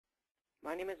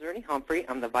My name is Ernie Humphrey.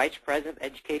 I'm the Vice President of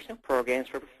Educational Programs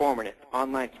for Performative,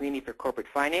 online community for corporate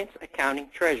finance, accounting,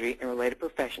 treasury, and related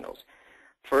professionals.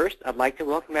 First, I'd like to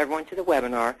welcome everyone to the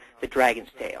webinar, The Dragon's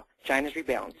Tail, China's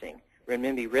Rebalancing,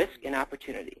 Renminbi Risk and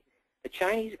Opportunity. The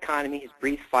Chinese economy has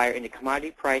breathed fire into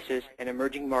commodity prices and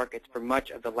emerging markets for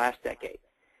much of the last decade,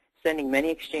 sending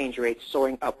many exchange rates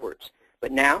soaring upwards.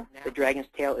 But now, the dragon's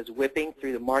tail is whipping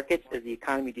through the markets as the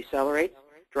economy decelerates,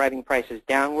 driving prices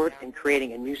downward and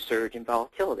creating a new surge in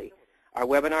volatility. Our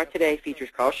webinar today features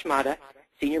Carl Schmada,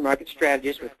 Senior Market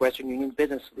Strategist with Western Union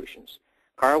Business Solutions.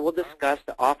 Carl will discuss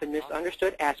the often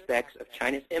misunderstood aspects of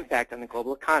China's impact on the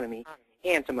global economy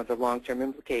and some of the long-term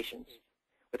implications,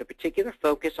 with a particular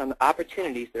focus on the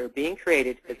opportunities that are being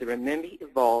created as the renminbi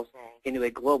evolves into a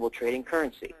global trading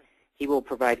currency. He will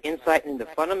provide insight into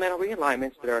the fundamental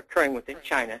realignments that are occurring within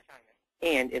China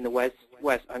and in the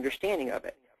West's understanding of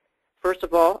it. First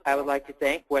of all, I would like to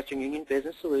thank Western Union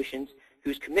Business Solutions,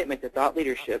 whose commitment to thought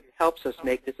leadership helps us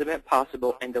make this event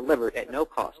possible and delivered at no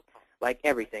cost, like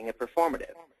everything at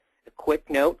Performative. A quick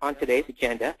note on today's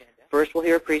agenda. First, we'll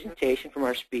hear a presentation from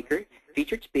our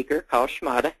featured speaker, Carl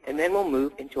Schmada, and then we'll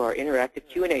move into our interactive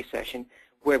Q&A session,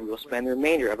 where we will spend the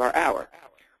remainder of our hour.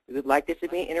 We would like this to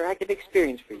be an interactive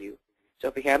experience for you. So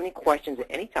if you have any questions at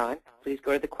any time, please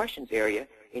go to the questions area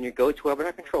in your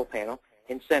GoToWebinar control panel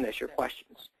and send us your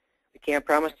questions. We can't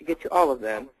promise to get to all of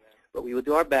them, but we will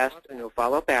do our best and we'll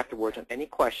follow up afterwards on any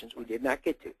questions we did not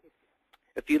get to.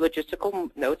 A few logistical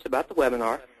notes about the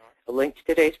webinar. A link to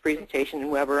today's presentation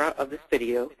and webinar of this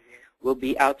video will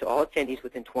be out to all attendees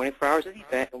within 24 hours of the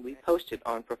event and will be posted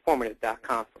on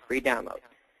performative.com for free download.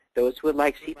 Those who would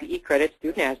like CPE credits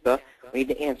through NASBA will need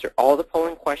to answer all the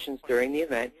polling questions during the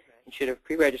event and should have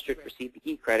pre-registered for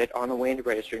CPE credit on the way into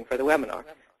registering for the webinar.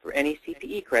 For any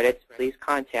CPE credits, please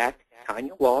contact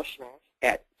Tanya Walsh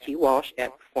at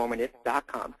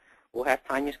twalsh@performative.com. We'll have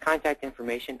Tanya's contact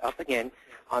information up again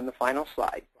on the final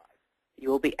slide.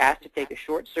 You will be asked to take a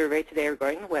short survey today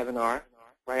regarding the webinar.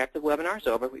 Right after the webinar is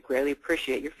over, we greatly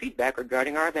appreciate your feedback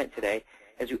regarding our event today,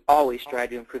 as we always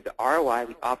strive to improve the ROI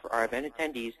we offer our event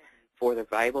attendees for their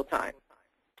valuable time.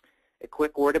 A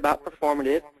quick word about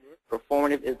Performative.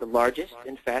 Performative is the largest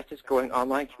and fastest growing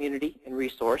online community and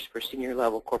resource for senior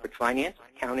level corporate finance,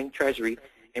 accounting, treasury,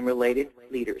 and related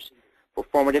leaders.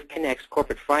 Performative connects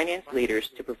corporate finance leaders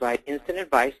to provide instant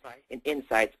advice and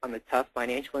insights on the tough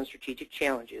financial and strategic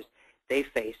challenges they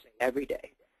face every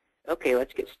day. Okay,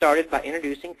 let's get started by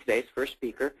introducing today's first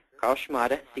speaker, Carl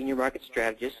Schmada, Senior Market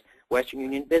Strategist, Western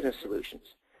Union Business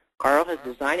Solutions. Carl has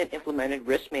designed and implemented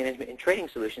risk management and trading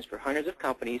solutions for hundreds of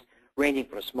companies, ranging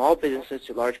from small businesses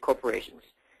to large corporations.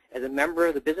 As a member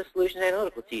of the Business Solutions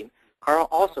Analytical team, Carl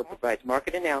also provides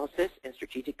market analysis and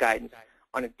strategic guidance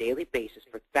on a daily basis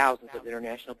for thousands of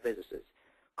international businesses.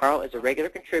 Carl is a regular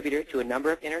contributor to a number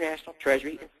of international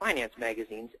treasury and finance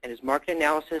magazines, and his market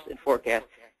analysis and forecasts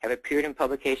have appeared in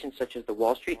publications such as the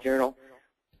Wall Street Journal,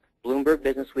 Bloomberg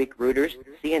Businessweek, Reuters,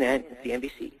 CNN, and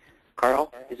CNBC.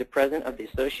 Carl is the president of the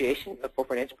Association of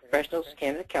Financial Professionals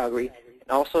Canada, Calgary, and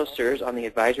also serves on the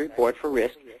advisory board for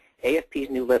Risk, AFP's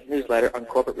newsletter on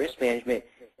corporate risk management,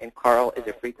 and Carl is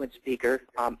a frequent speaker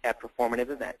at performative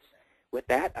events. With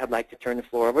that, I'd like to turn the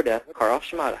floor over to Carl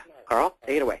Schmada. Carl,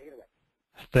 take it away.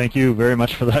 Thank you very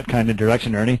much for that kind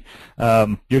introduction, Ernie.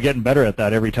 You're getting better at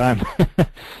that every time.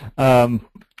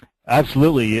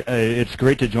 Absolutely, it's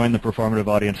great to join the performative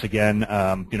audience again.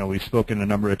 We've spoken a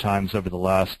number of times over the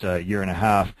last year and a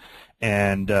half,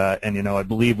 and I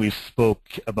believe we spoke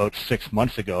about 6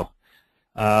 months ago.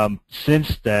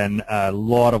 Since then, a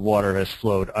lot of water has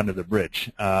flowed under the bridge.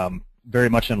 Very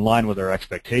much in line with our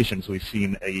expectations, we've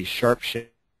seen a sharp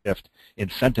shift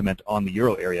in sentiment on the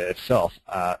euro area itself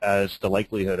as the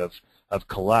likelihood of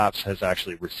collapse has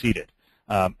actually receded.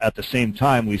 At the same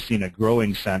time, we've seen a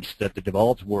growing sense that the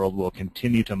developed world will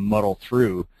continue to muddle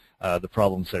through the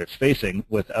problems that it's facing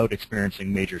without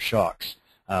experiencing major shocks.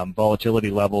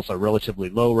 Volatility levels are relatively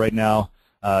low right now,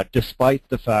 despite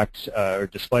the fact, or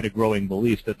despite a growing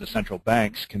belief that the central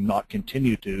banks cannot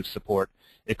continue to support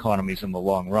economies in the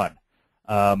long run.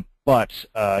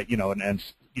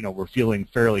 We're feeling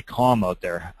fairly calm out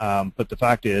there. But the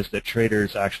fact is that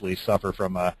traders actually suffer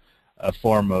from a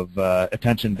form of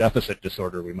attention deficit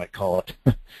disorder, we might call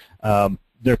it.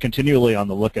 They're continually on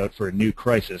the lookout for a new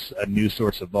crisis, a new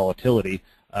source of volatility,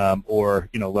 or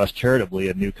less charitably,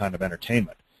 a new kind of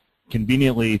entertainment.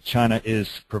 Conveniently, China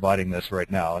is providing this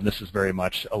right now, and this is very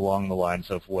much along the lines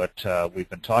of what we've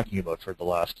been talking about for the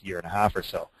last year and a half or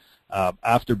so.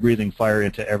 After breathing fire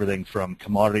into everything from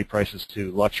commodity prices to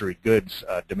luxury goods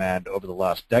demand over the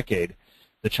last decade,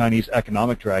 the Chinese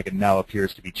economic dragon now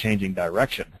appears to be changing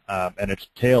direction, and its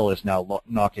tail is now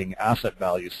knocking asset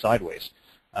values sideways.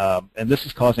 And this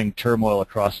is causing turmoil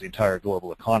across the entire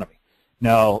global economy.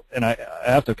 Now, and I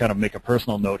have to kind of make a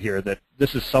personal note here that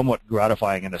this is somewhat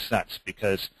gratifying in a sense,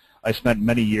 because I spent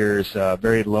many years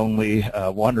very lonely,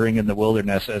 wandering in the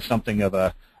wilderness as something of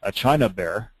a China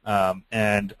bear,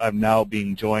 and I'm now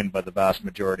being joined by the vast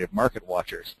majority of market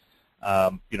watchers.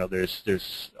 You know,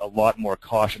 there's a lot more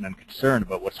caution and concern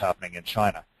about what's happening in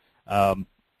China.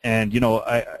 And, you know,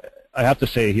 I have to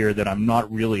say here that I'm not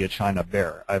really a China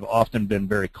bear. I've often been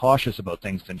very cautious about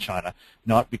things in China,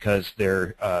 not because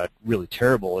they're really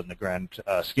terrible in the grand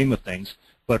scheme of things,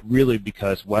 but really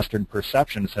because Western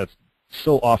perceptions have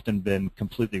so often been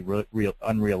completely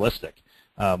unrealistic.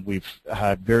 We've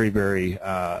had a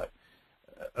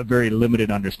very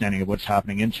limited understanding of what's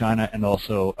happening in China, and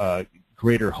also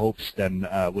greater hopes than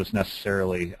was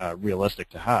necessarily realistic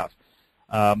to have.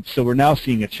 So we're now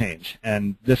seeing a change,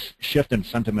 and this shift in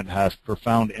sentiment has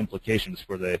profound implications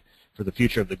for the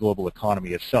future of the global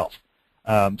economy itself.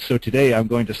 So today I'm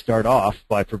going to start off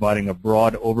by providing a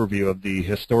broad overview of the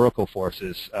historical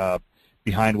forces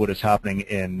behind what is happening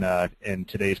in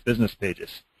today's business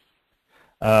pages.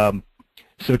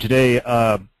 So today,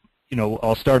 you know,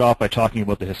 I'll start off by talking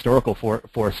about the historical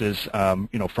forces,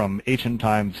 you know, from ancient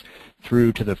times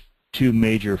through to the two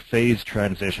major phase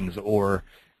transitions, or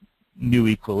new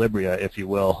equilibria, if you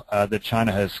will, that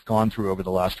China has gone through over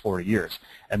the last 40 years.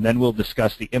 And then we'll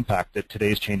discuss the impact that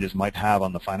today's changes might have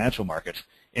on the financial markets,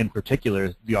 in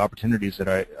particular the opportunities that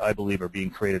I believe are being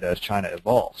created as China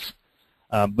evolves.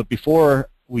 But before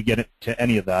we get to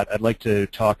any of that, I'd like to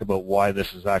talk about why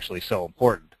this is actually so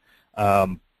important.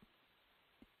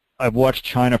 I've watched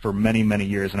China for many, many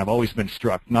years, and I've always been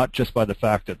struck not just by the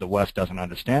fact that the West doesn't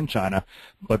understand China,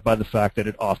 but by the fact that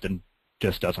it often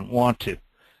just doesn't want to.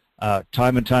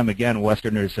 Time and time again,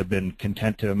 Westerners have been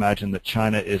content to imagine that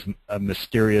China is a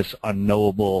mysterious,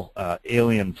 unknowable,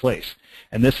 alien place.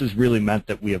 And this has really meant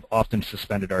that we have often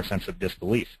suspended our sense of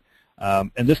disbelief.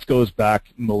 And this goes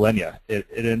back millennia.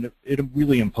 It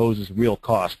really imposes real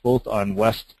cost, both on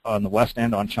the West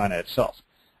and on China itself.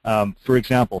 For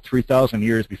example, 3,000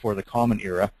 years before the Common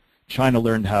Era, China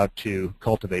learned how to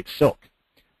cultivate silk.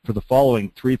 For the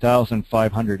following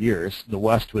 3,500 years, the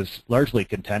West was largely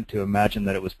content to imagine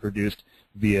that it was produced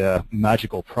via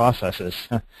magical processes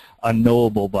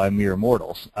unknowable by mere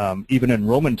mortals. Even in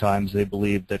Roman times, they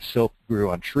believed that silk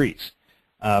grew on trees.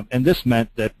 And this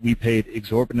meant that we paid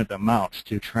exorbitant amounts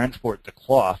to transport the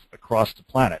cloth across the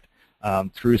planet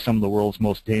through some of the world's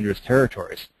most dangerous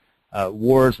territories.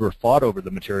 Wars were fought over the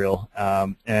material,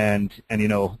 and you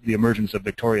know, the emergence of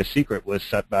Victoria's Secret was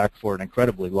set back for an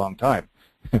incredibly long time.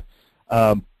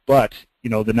 But you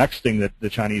know, the next thing that the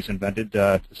Chinese invented,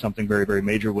 something very, very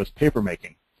major, was paper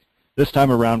making. This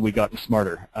time around, we've gotten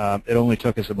smarter. It only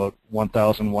took us about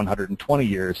 1,120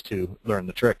 years to learn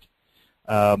the trick.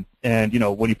 And you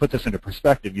know, when you put this into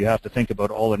perspective, you have to think about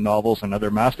all the novels and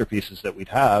other masterpieces that we'd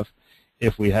have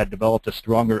if we had developed a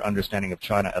stronger understanding of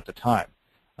China at the time.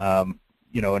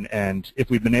 You know, and if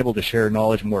we'd been able to share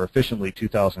knowledge more efficiently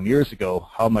 2,000 years ago,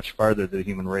 how much farther the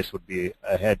human race would be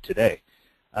ahead today.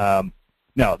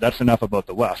 Now, that's enough about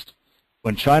the West.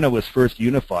 When China was first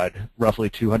unified, roughly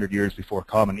 200 years before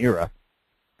Common Era,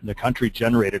 the country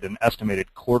generated an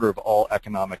estimated quarter of all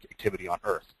economic activity on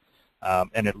Earth.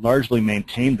 And it largely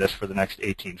maintained this for the next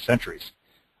 18 centuries.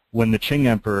 When the Qing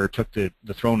Emperor took the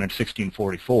throne in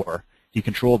 1644, he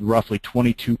controlled roughly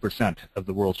 22% of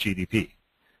the world's GDP.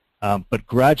 But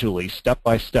gradually, step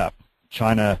by step,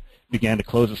 China began to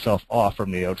close itself off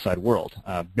from the outside world.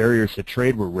 Barriers to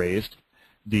trade were raised,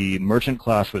 the merchant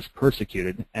class was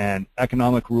persecuted, and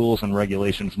economic rules and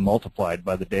regulations multiplied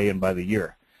by the day and by the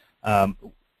year.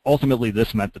 Ultimately,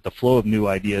 this meant that the flow of new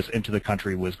ideas into the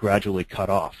country was gradually cut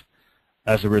off.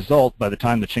 As a result, by the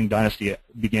time the Qing dynasty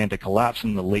began to collapse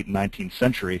in the late 19th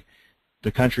century,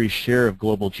 the country's share of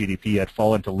global GDP had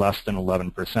fallen to less than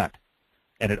 11%.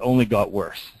 And it only got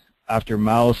worse. After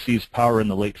Mao seized power in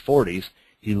the late 40s,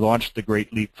 he launched the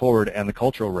Great Leap Forward and the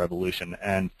Cultural Revolution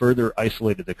and further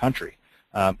isolated the country.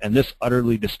 And this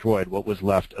utterly destroyed what was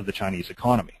left of the Chinese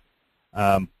economy.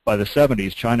 By the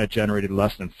 70s, China generated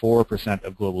less than 4%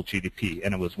 of global GDP,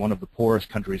 and it was one of the poorest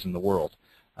countries in the world,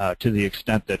 to the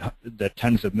extent that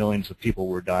tens of millions of people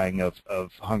were dying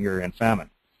of hunger and famine.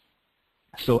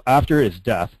 So after his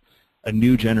death, a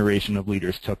new generation of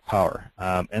leaders took power,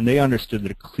 and they understood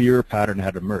that a clear pattern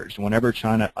had emerged. Whenever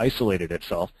China isolated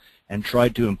itself and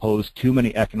tried to impose too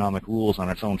many economic rules on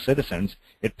its own citizens,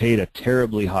 it paid a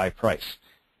terribly high price.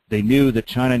 They knew that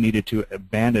China needed to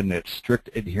abandon its strict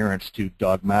adherence to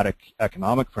dogmatic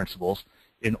economic principles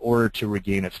in order to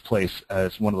regain its place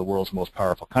as one of the world's most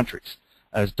powerful countries.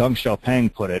 As Deng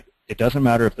Xiaoping put it, it doesn't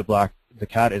matter if the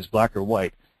cat is black or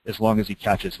white as long as he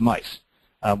catches mice.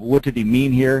 What did he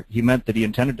mean here? He meant that he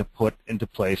intended to put into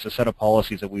place a set of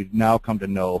policies that we've now come to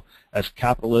know as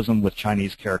capitalism with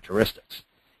Chinese characteristics.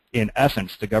 In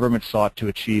essence, the government sought to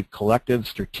achieve collective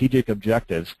strategic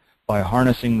objectives by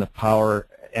harnessing the power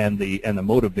and the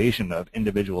motivation of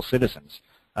individual citizens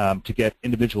to get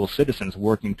individual citizens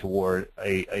working toward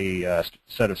a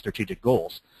set of strategic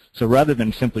goals. So rather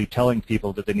than simply telling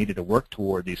people that they needed to work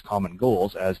toward these common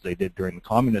goals, as they did during the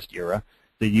communist era,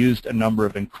 they used a number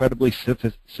of incredibly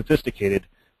sophisticated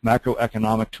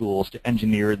macroeconomic tools to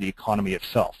engineer the economy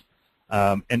itself.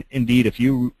 And indeed, if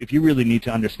you really need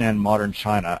to understand modern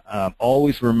China,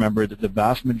 always remember that the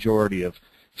vast majority of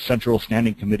Central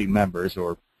Standing Committee members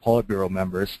or Politburo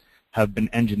members have been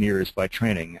engineers by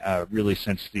training, really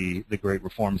since the great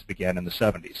reforms began in the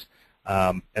 70s.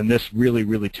 And this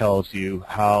really tells you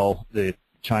how the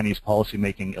Chinese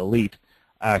policymaking elite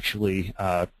actually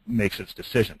makes its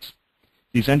decisions.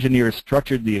 These engineers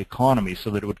structured the economy so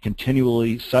that it would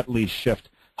continually, subtly shift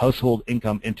household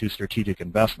income into strategic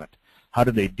investment. How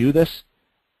did they do this?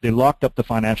 They locked up the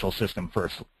financial system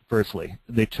firstly.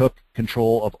 They took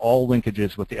control of all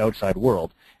linkages with the outside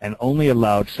world and only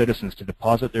allowed citizens to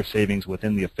deposit their savings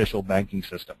within the official banking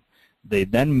system. They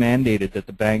then mandated that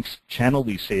the banks channel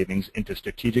these savings into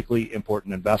strategically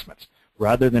important investments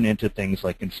rather than into things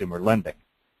like consumer lending.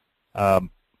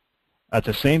 At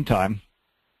the same time,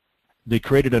 they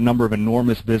created a number of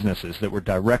enormous businesses that were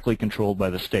directly controlled by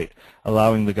the state,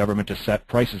 allowing the government to set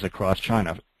prices across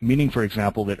China, meaning, for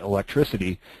example, that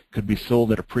electricity could be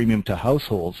sold at a premium to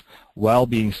households while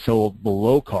being sold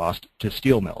below cost to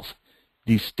steel mills.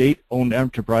 These state-owned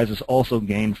enterprises also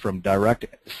gained from direct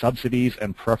subsidies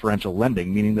and preferential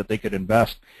lending, meaning that they could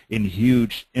invest in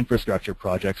huge infrastructure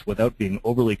projects without being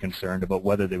overly concerned about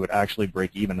whether they would actually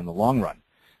break even in the long run.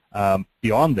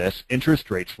 Beyond this,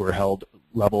 interest rates were held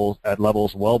at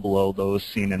levels well below those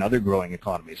seen in other growing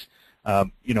economies.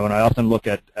 And I often look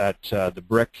at the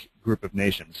BRIC group of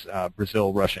nations,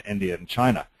 Brazil, Russia, India, and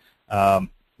China.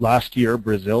 Last year,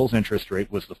 Brazil's interest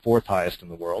rate was the 4th highest in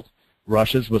the world.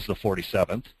 Russia's was the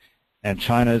 47th, and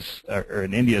India's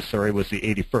was the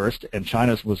 81st, and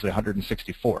China's was the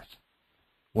 164th,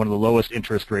 one of the lowest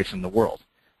interest rates in the world.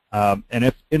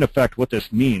 And in effect, what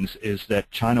this means is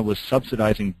that China was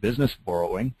subsidizing business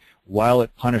borrowing while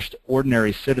it punished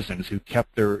ordinary citizens who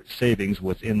kept their savings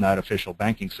within that official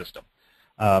banking system.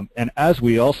 And as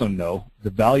we also know,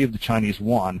 the value of the Chinese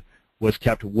yuan was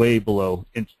kept way below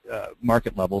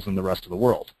market levels in the rest of the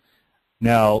world.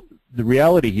 Now, the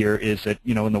reality here is that,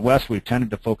 in the West, we've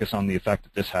tended to focus on the effect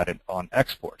that this had on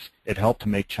exports. It helped to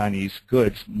make Chinese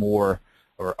goods more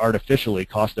or artificially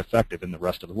cost-effective in the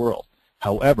rest of the world.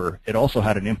 However, it also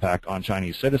had an impact on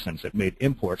Chinese citizens. It made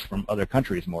imports from other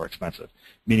countries more expensive,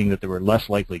 meaning that they were less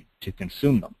likely to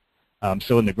consume them.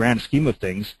 So in the grand scheme of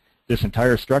things, this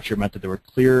entire structure meant that there were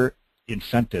clear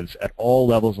incentives at all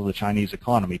levels of the Chinese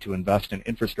economy to invest in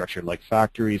infrastructure like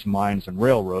factories, mines, and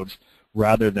railroads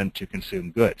rather than to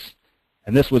consume goods.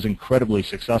 And this was incredibly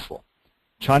successful.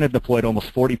 China deployed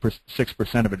almost 46%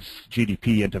 of its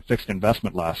GDP into fixed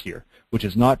investment last year, which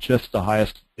is not just the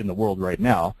highest in the world right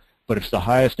now, but it's the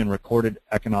highest in recorded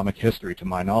economic history to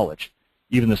my knowledge.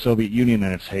 Even the Soviet Union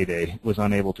in its heyday was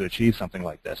unable to achieve something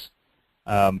like this.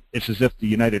 It's as if the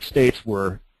United States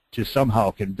were to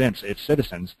somehow convince its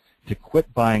citizens to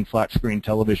quit buying flat-screen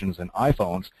televisions and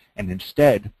iPhones and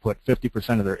instead put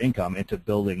 50% of their income into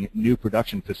building new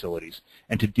production facilities,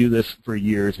 and to do this for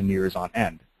years and years on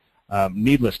end.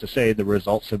 Needless to say, the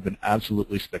results have been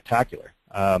absolutely spectacular.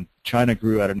 China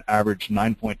grew at an average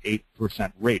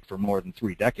 9.8% rate for more than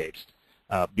 3 decades,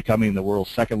 becoming the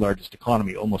world's second-largest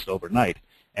economy almost overnight,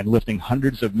 and lifting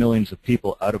hundreds of millions of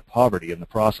people out of poverty in the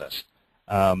process.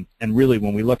 And really,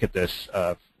 when we look at this,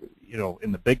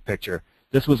 in the big picture,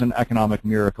 this was an economic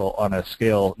miracle on a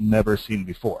scale never seen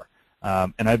before.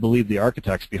 And I believe the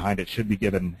architects behind it should be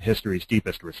given history's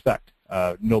deepest respect.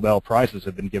 Nobel Prizes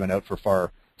have been given out for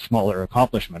far smaller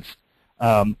accomplishments.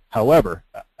 However,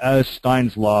 as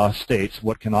Stein's law states,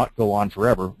 what cannot go on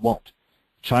forever won't.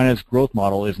 China's growth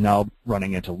model is now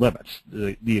running into limits.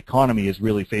 The economy is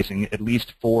really facing at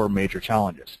least 4 major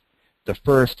challenges. The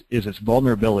first is its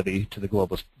vulnerability to the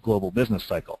global business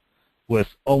cycle.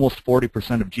 With almost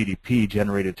 40% of GDP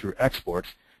generated through exports,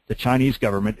 the Chinese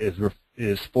government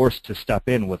is forced to step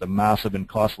in with a massive and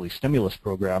costly stimulus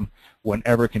program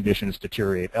whenever conditions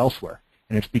deteriorate elsewhere.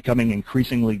 And it's becoming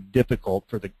increasingly difficult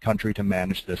for the country to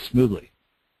manage this smoothly.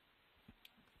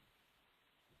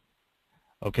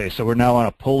 Okay, so we're now on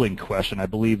a polling question. I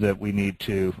believe that we need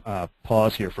to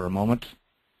pause here for a moment.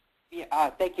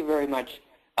 Yeah, thank you very much,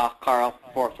 Carl,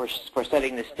 for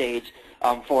setting the stage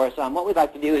for us. What we'd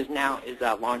like to do is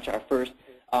launch our first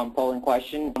polling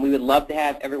question. We would love to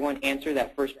have everyone answer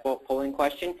that first polling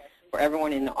question. For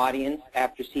everyone in the audience,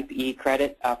 after CPE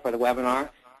credit for the webinar,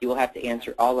 you will have to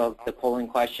answer all of the polling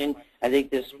question. I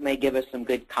think this may give us some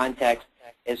good context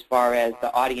as far as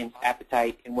the audience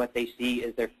appetite and what they see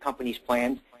as their company's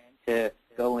plans to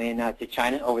go in to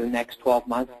China over the next 12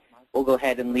 months. We'll go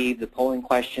ahead and leave the polling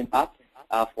question up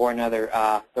for another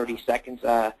 30 seconds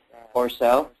or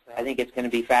so. I think it's going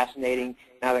to be fascinating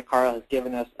now that Carl has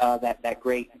given us that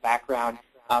great background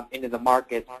into the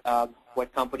markets,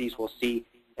 what companies will see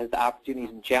as the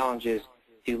opportunities and challenges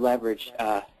to leverage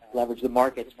the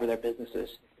markets for their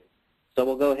businesses. So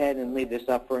we'll go ahead and leave this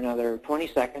up for another 20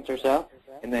 seconds or so,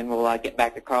 and then we'll get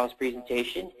back to Carl's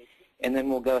presentation, and then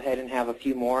we'll go ahead and have a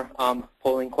few more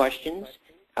polling questions.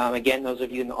 Again, those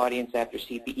of you in the audience after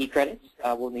CPE credits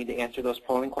will need to answer those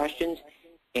polling questions,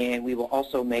 and we will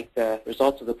also make the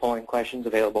results of the polling questions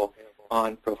available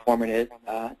on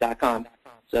performative.com.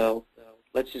 So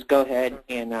let's just go ahead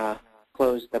and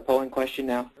close the polling question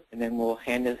now, and then we'll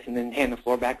hand the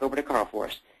floor back over to Carl for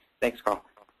us. Thanks, Carl.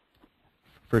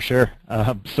 For sure.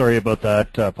 Sorry about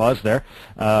that pause there.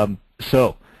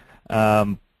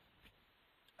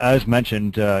 As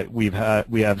mentioned, we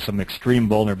have some extreme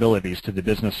vulnerabilities to the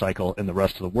business cycle in the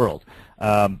rest of the world.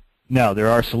 Now, there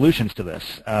are solutions to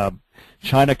this.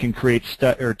 China can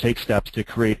take steps to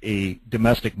create a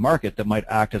domestic market that might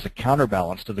act as a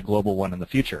counterbalance to the global one in the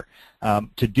future.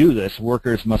 To do this,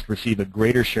 workers must receive a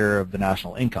greater share of the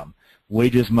national income.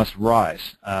 Wages must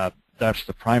rise. That's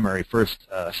the primary first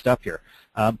step here.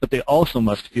 But they also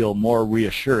must feel more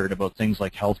reassured about things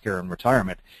like healthcare and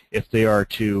retirement if they are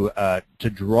to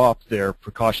drop their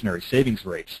precautionary savings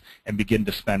rates and begin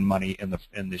to spend money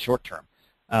in the short term.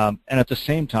 And at the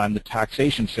same time, the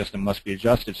taxation system must be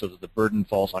adjusted so that the burden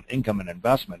falls on income and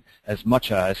investment as much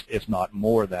as, if not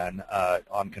more than,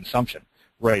 on consumption.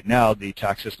 Right now, the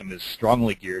tax system is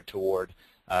strongly geared toward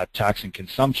taxing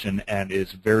consumption and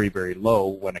is very, very low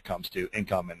when it comes to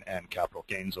income and capital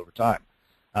gains over time.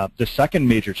 The second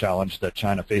major challenge that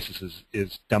China faces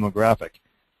is demographic.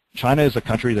 China is a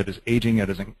country that is aging at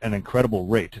an incredible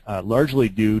rate, largely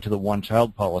due to the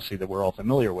one-child policy that we're all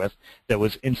familiar with that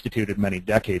was instituted many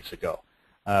decades ago.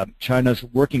 China's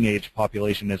working age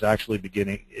population is actually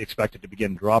expected to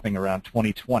begin dropping around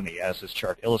 2020, as this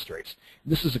chart illustrates.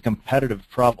 This is a competitive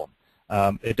problem.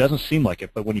 It doesn't seem like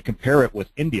it, but when you compare it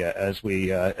with India, as we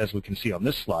can see on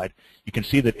this slide, you can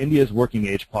see that India's working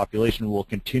age population will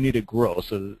continue to grow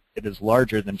so that it is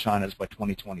larger than China's by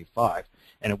 2025,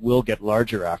 and it will get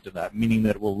larger after that, meaning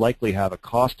that it will likely have a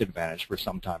cost advantage for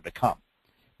some time to come.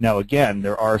 Now, again,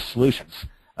 there are solutions.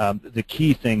 The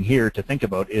key thing here to think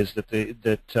about is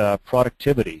that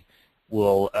productivity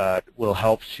will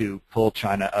help to pull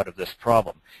China out of this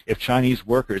problem. If Chinese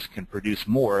workers can produce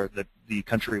more, the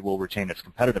country will retain its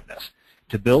competitiveness.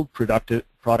 To build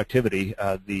productivity,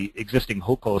 the existing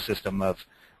HOKO system of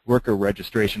worker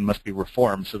registration must be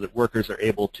reformed so that workers are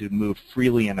able to move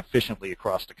freely and efficiently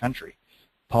across the country.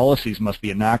 Policies must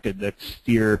be enacted that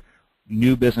steer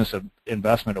new business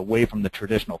investment away from the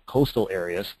traditional coastal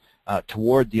areas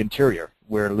toward the interior,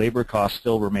 where labor costs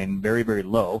still remain very, very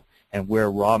low and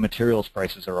where raw materials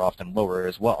prices are often lower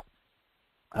as well.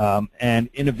 And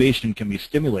innovation can be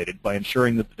stimulated by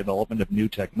ensuring that the development of new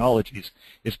technologies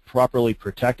is properly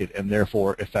protected and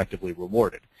therefore effectively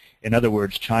rewarded. In other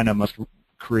words, China must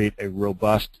create a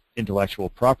robust intellectual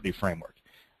property framework.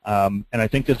 And I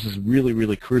think this is really,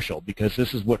 really crucial because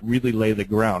this is what really laid the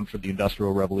ground for the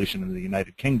Industrial Revolution in the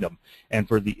United Kingdom and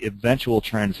for the eventual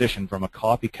transition from a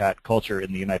copycat culture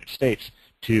in the United States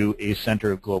to a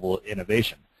center of global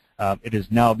innovation. It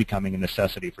is now becoming a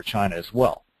necessity for China as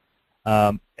well.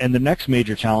 And the next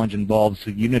major challenge involves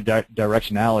the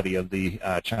unidirectionality of the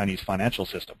Chinese financial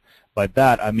system. By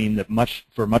that, I mean that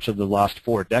for much of the last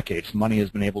 4 decades, money has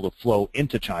been able to flow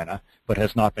into China, but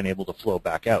has not been able to flow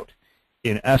back out.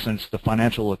 In essence, the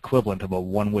financial equivalent of a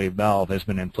one-way valve has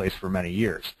been in place for many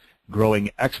years.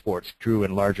 Growing exports drew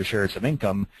in larger shares of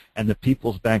income, and the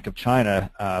People's Bank of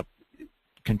China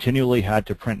continually had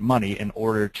to print money in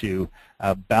order to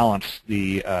balance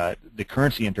the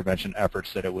currency intervention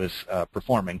efforts that it was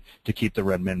performing to keep the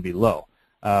renminbi low.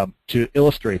 To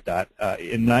illustrate that,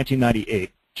 in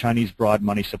 1998, Chinese broad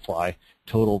money supply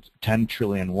totaled 10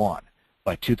 trillion yuan.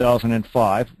 By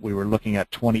 2005, we were looking at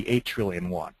 28 trillion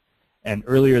yuan. And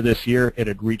earlier this year, it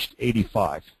had reached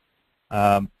 85.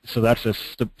 So that's a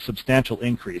substantial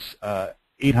increase.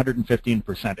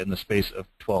 815% in the space of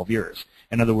 12 years.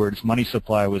 In other words, money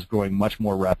supply was growing much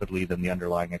more rapidly than the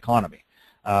underlying economy.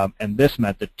 And this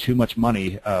meant that too much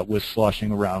money was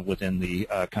sloshing around within the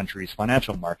country's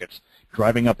financial markets,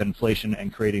 driving up inflation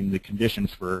and creating the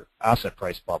conditions for asset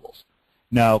price bubbles.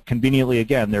 Now, conveniently,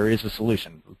 again, there is a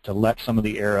solution to let some of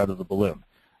the air out of the balloon.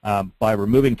 By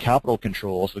removing capital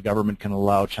controls, the government can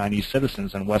allow Chinese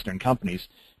citizens and Western companies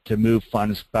to move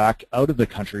funds back out of the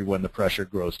country when the pressure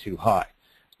grows too high.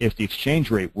 If the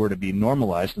exchange rate were to be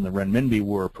normalized and the renminbi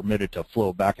were permitted to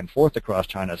flow back and forth across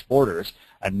China's borders,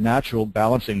 a natural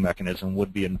balancing mechanism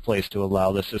would be in place to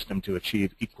allow the system to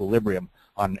achieve equilibrium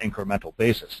on an incremental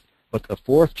basis. But the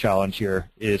fourth challenge here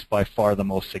is by far the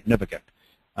most significant.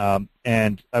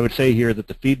 And I would say here that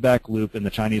the feedback loop in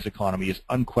the Chinese economy is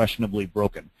unquestionably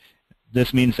broken.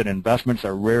 This means that investments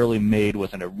are rarely made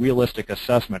within a realistic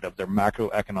assessment of their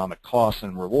macroeconomic costs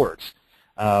and rewards.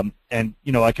 And,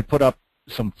 you know, I could put up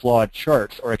some flawed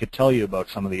charts, or I could tell you about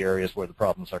some of the areas where the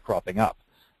problems are cropping up.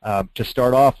 To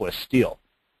start off with, steel.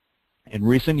 In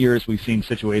recent years, we've seen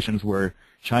situations where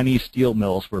Chinese steel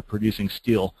mills were producing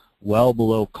steel well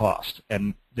below cost,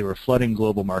 and they were flooding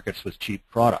global markets with cheap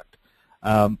product.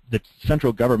 The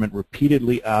central government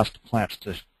repeatedly asked plants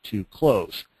to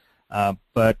close,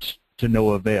 but to no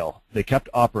avail. They kept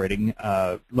operating,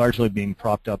 largely being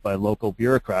propped up by local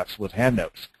bureaucrats with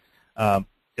handouts.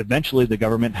 Eventually, the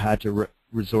government had to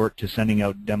resort to sending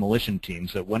out demolition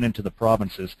teams that went into the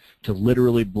provinces to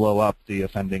literally blow up the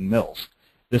offending mills.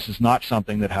 This is not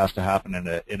something that has to happen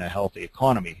in a healthy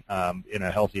economy. In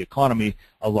a healthy economy,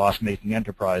 a loss-making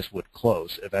enterprise would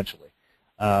close eventually.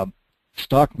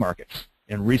 Stock markets.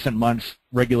 In recent months,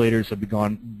 regulators have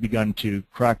begun to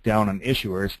crack down on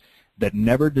issuers that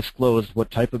never disclosed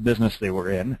what type of business they were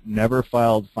in, never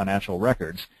filed financial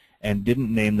records, and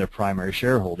didn't name their primary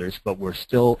shareholders, but were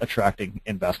still attracting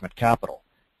investment capital.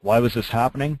 Why was this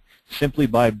happening? Simply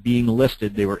by being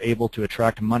listed, they were able to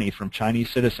attract money from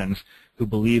Chinese citizens who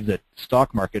believe that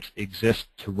stock markets exist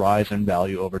to rise in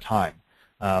value over time.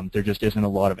 There just isn't a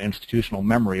lot of institutional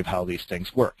memory of how these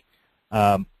things work.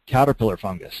 Caterpillar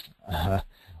fungus.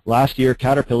 Last year,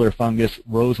 caterpillar fungus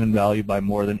rose in value by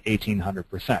more than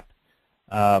 1,800%.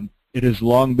 It has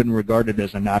long been regarded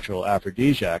as a natural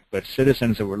aphrodisiac, but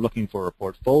citizens that were looking for a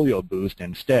portfolio boost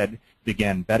instead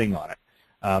began betting on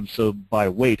it. So by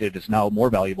weight, it is now more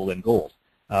valuable than gold.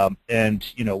 And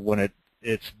you know, when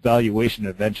its valuation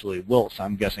eventually wilts,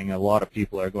 I'm guessing a lot of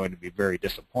people are going to be very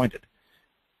disappointed.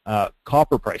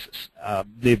 Copper prices.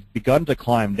 They've begun to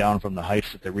climb down from the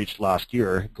heights that they reached last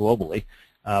year globally,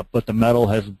 but the metal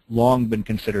has long been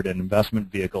considered an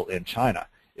investment vehicle in China,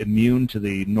 immune to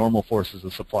the normal forces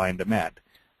of supply and demand.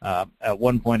 At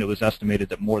one point, it was estimated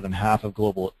that more than half of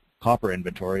global copper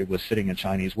inventory was sitting in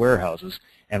Chinese warehouses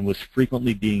and was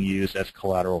frequently being used as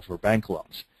collateral for bank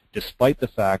loans, despite the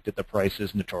fact that the price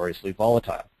is notoriously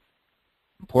volatile.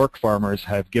 Pork farmers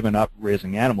have given up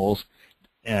raising animals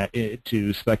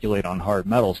to speculate on hard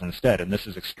metals instead, and this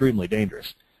is extremely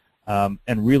dangerous. And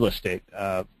real estate.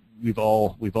 We've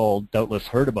all doubtless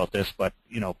heard about this, but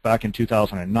you know, back in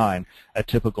 2009, a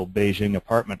typical Beijing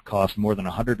apartment cost more than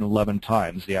 111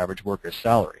 times the average worker's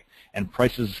salary, and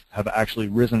prices have actually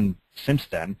risen since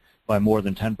then by more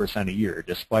than 10% a year,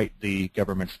 despite the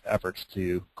government's efforts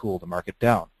to cool the market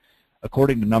down.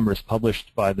 According to numbers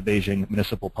published by the Beijing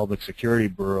Municipal Public Security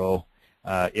Bureau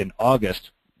in August,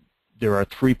 there are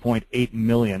 3.8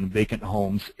 million vacant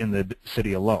homes in the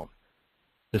city alone.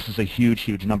 This is a huge,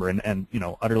 huge number, and you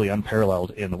know, utterly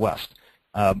unparalleled in the West.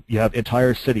 You have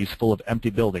entire cities full of empty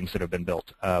buildings that have been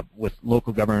built, with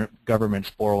local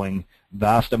governments borrowing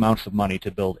vast amounts of money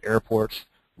to build airports,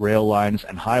 rail lines,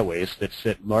 and highways that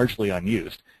sit largely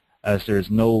unused, as there is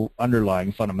no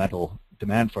underlying fundamental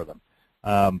demand for them.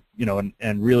 You know,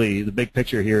 and really, the big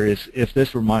picture here is, if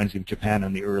this reminds you of Japan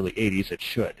in the early 80s, it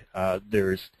should.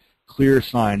 There's clear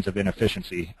signs of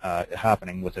inefficiency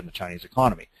happening within the Chinese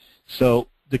economy. So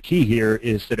the key here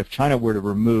is that if China were to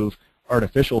remove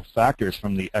artificial factors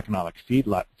from the economic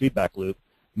feedback loop,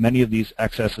 many of these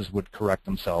excesses would correct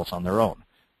themselves on their own.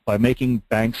 By making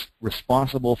banks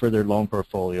responsible for their loan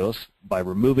portfolios, by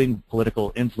removing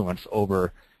political influence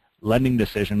over lending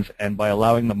decisions, and by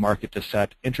allowing the market to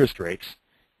set interest rates,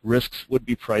 risks would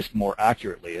be priced more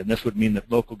accurately, and this would mean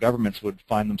that local governments would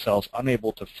find themselves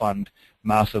unable to fund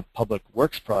massive public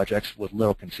works projects with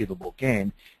little conceivable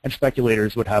gain, and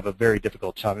speculators would have a very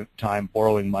difficult time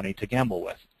borrowing money to gamble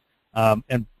with.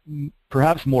 And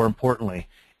perhaps more importantly,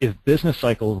 if business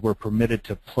cycles were permitted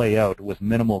to play out with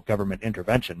minimal government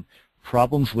intervention,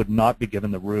 problems would not be given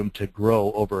the room to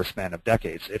grow over a span of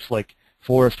decades. It's like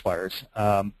forest fires.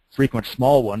 Frequent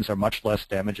small ones are much less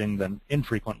damaging than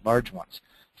infrequent large ones.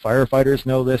 Firefighters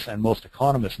know this, and most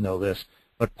economists know this,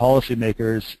 but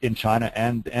policymakers in China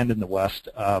and in the West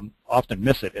often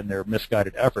miss it in their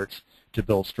misguided efforts to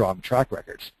build strong track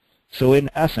records. So in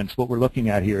essence, what we're looking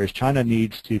at here is China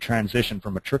needs to transition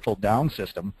from a trickle-down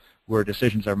system where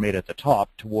decisions are made at the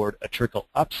top toward a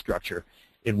trickle-up structure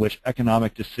in which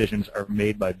economic decisions are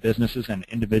made by businesses and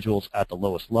individuals at the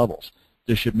lowest levels.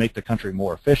 This should make the country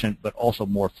more efficient, but also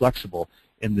more flexible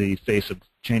in the face of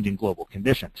changing global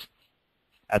conditions.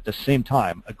 At the same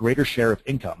time, a greater share of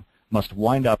income must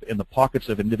wind up in the pockets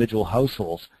of individual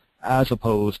households as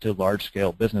opposed to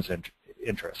large-scale business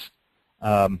interests.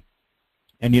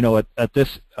 And you know, at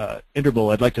this interval,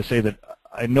 I'd like to say that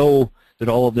I know that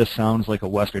all of this sounds like a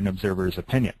Western observer's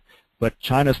opinion, but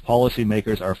China's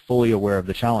policymakers are fully aware of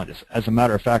the challenges. As a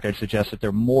matter of fact, I'd suggest that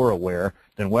they're more aware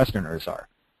than Westerners are.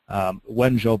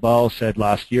 Wen Zhoubao said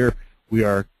last year, "We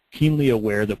are keenly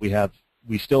aware that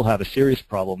we still have a serious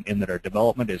problem in that our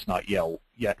development is not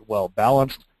yet well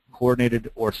balanced,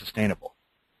 coordinated, or sustainable."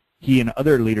 He and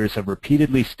other leaders have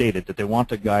repeatedly stated that they want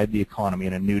to guide the economy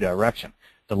in a new direction.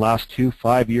 The last 2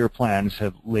 5-year plans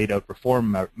have laid out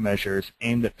reform measures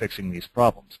aimed at fixing these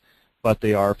problems, but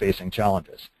they are facing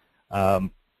challenges.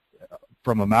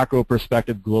 From a macro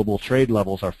perspective, global trade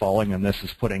levels are falling, and this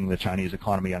is putting the Chinese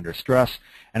economy under stress.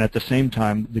 And at the same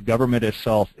time, the government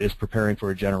itself is preparing for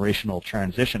a generational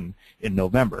transition in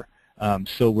November.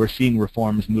 So we're seeing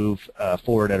reforms move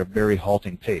forward at a very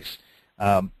halting pace.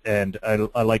 And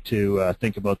I like to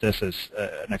think about this as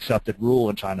an accepted rule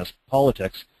in China's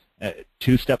politics: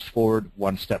 2 steps forward,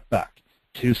 1 step back.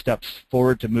 2 steps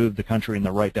forward to move the country in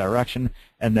the right direction,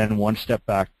 and then 1 step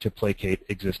back to placate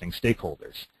existing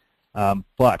stakeholders.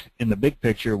 But in the big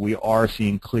picture, we are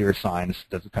seeing clear signs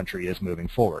that the country is moving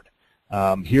forward.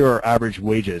 Here are average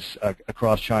wages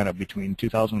across China between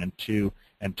 2002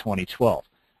 and 2012.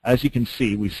 As you can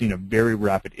see, we've seen a very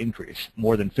rapid increase,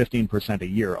 more than 15% a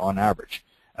year on average,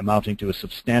 amounting to a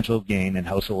substantial gain in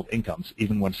household incomes,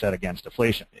 even when set against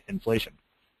inflation.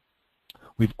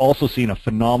 We've also seen a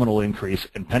phenomenal increase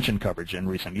in pension coverage in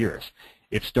recent years.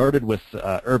 It started with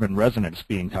urban residents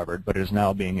being covered, but is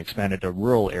now being expanded to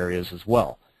rural areas as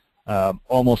well.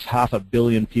 Almost 500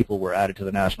 million people were added to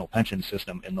the national pension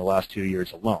system in the last 2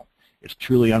 years alone. It's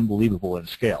truly unbelievable in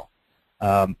scale.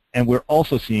 And we're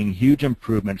also seeing huge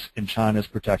improvements in China's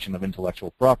protection of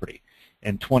intellectual property.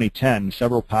 In 2010,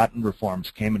 several patent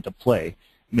reforms came into play,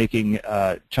 making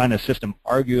China's system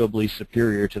arguably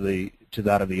superior to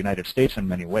that of the United States in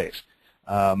many ways.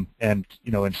 And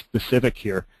you know, in specific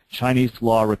here, Chinese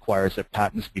law requires that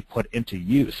patents be put into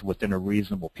use within a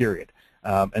reasonable period.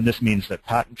 And this means that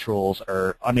patent trolls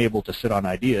are unable to sit on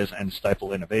ideas and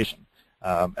stifle innovation,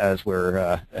 as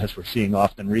we're seeing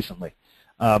often recently.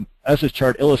 As this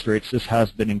chart illustrates, this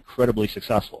has been incredibly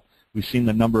successful. We've seen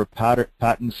the number of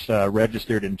patents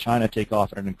registered in China take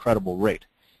off at an incredible rate.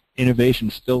 Innovation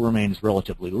still remains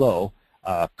relatively low.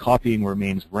 Copying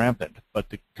remains rampant, but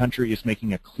the country is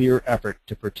making a clear effort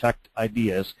to protect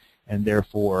ideas and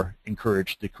therefore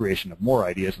encourage the creation of more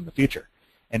ideas in the future.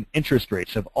 And interest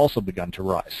rates have also begun to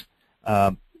rise.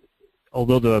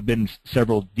 Although there have been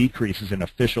several decreases in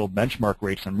official benchmark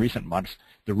rates in recent months,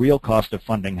 the real cost of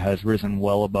funding has risen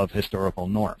well above historical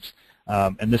norms.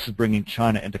 And this is bringing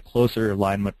China into closer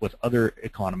alignment with other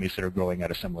economies that are growing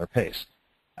at a similar pace.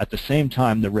 At the same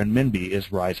time, the renminbi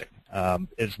is rising.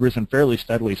 It's risen fairly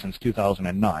steadily since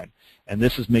 2009, and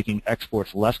this is making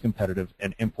exports less competitive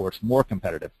and imports more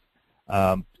competitive.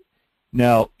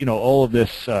 Now, you know, all of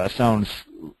this sounds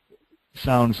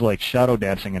like shadow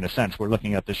dancing in a sense. We're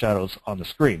looking at the shadows on the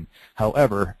screen.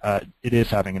 However, it is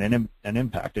having an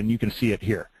impact, and you can see it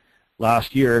here.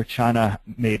 Last year, China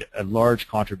made a large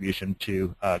contribution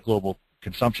to global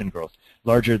consumption growth,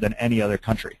 larger than any other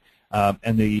country,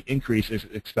 and the increase is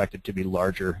expected to be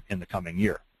larger in the coming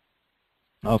year.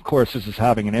 Now, of course, this is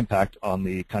having an impact on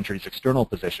the country's external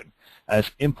position.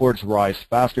 As imports rise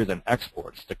faster than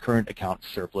exports, the current account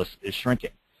surplus is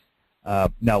shrinking.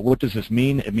 Now, what does this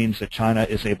mean? It means that China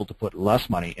is able to put less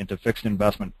money into fixed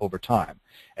investment over time,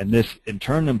 and this in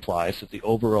turn implies that the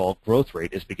overall growth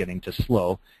rate is beginning to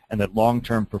slow and that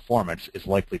long-term performance is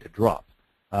likely to drop.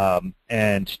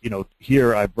 And you know,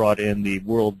 here I brought in the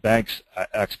World Bank's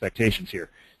expectations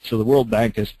here. So the World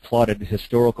Bank has plotted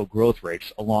historical growth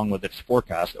rates along with its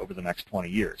forecast over the next 20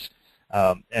 years.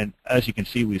 And as you can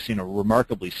see, we've seen a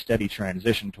remarkably steady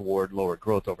transition toward lower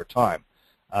growth over time.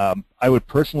 I would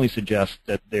personally suggest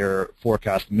that their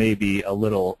forecast may be a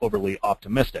little overly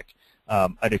optimistic.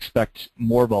 I'd expect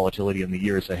more volatility in the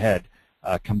years ahead,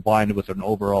 combined with an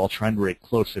overall trend rate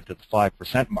closer to the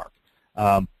 5% mark.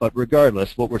 But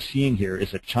regardless, what we're seeing here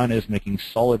is that China is making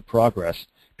solid progress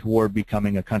toward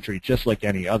becoming a country just like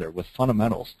any other, with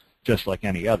fundamentals just like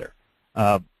any other.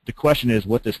 The question is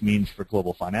what this means for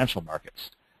global financial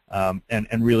markets.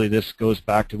 And really this goes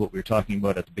back to what we were talking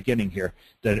about at the beginning here,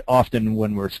 that often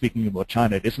when we're speaking about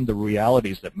China, it isn't the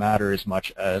realities that matter as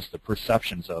much as the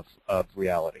perceptions of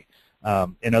reality.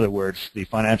 In other words, the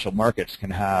financial markets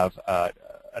can have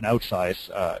an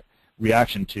outsized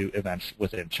reaction to events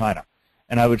within China.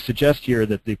 And I would suggest here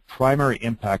that the primary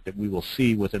impact that we will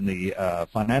see within the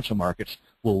financial markets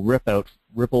will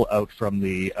ripple out from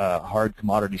the hard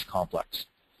commodities complex.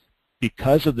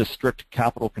 Because of the strict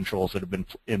capital controls that have been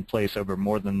in place over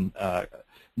more than the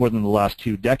last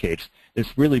 2 decades,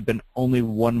 there's really been only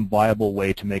one viable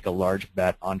way to make a large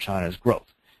bet on China's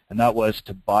growth, and that was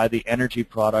to buy the energy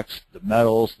products, the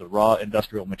metals, the raw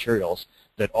industrial materials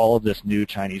that all of this new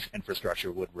Chinese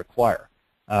infrastructure would require.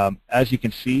 As you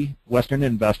can see, Western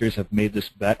investors have made this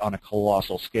bet on a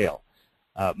colossal scale.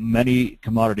 Many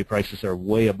commodity prices are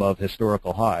way above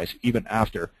historical highs, even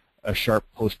after a sharp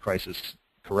post-crisis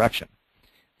correction.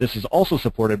 This is also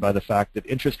supported by the fact that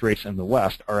interest rates in the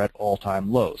West are at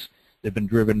all-time lows. They've been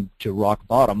driven to rock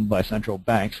bottom by central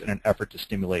banks in an effort to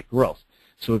stimulate growth.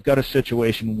 So we've got a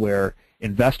situation where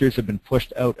investors have been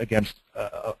pushed out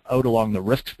along the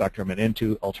risk spectrum and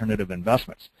into alternative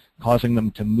investments, causing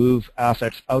them to move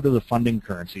assets out of the funding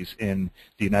currencies in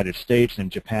the United States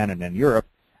and Japan and in Europe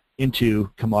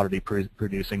into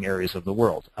commodity-producing areas of the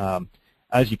world.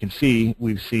 As you can see,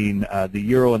 we've seen the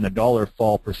euro and the dollar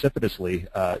fall precipitously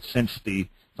since the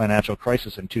financial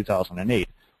crisis in 2008,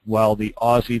 while the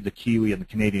Aussie, the Kiwi, and the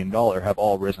Canadian dollar have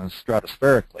all risen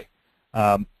stratospherically.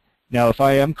 Now, if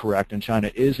I am correct, and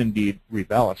China is indeed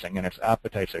rebalancing and its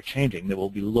appetites are changing, there will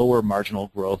be lower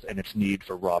marginal growth in its need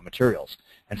for raw materials,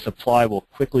 and supply will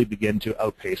quickly begin to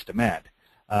outpace demand.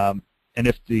 And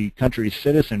if the country's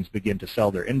citizens begin to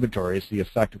sell their inventories, the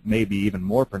effect may be even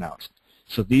more pronounced.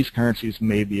 So these currencies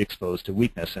may be exposed to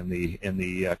weakness in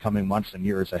the coming months and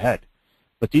years ahead.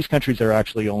 But these countries are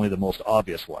actually only the most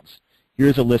obvious ones.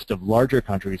 Here's a list of larger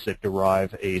countries that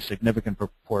derive a significant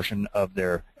proportion of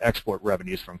their export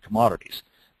revenues from commodities.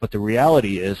 But the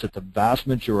reality is that the vast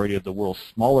majority of the world's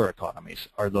smaller economies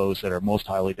are those that are most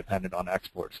highly dependent on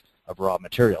exports of raw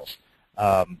materials.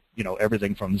 You know,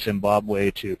 everything from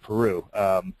Zimbabwe to Peru.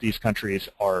 These countries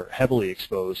are heavily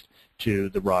exposed to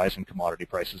the rise in commodity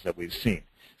prices that we've seen.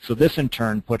 So this in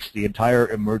turn puts the entire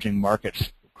emerging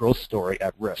markets growth story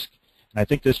at risk. And I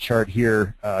think this chart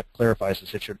here clarifies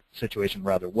the situation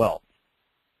rather well.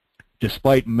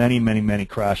 Despite many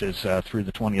crashes through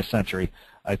the 20th century,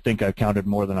 I think I've counted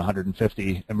more than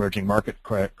 150 emerging market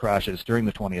crashes during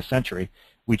the 20th century,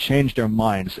 we changed our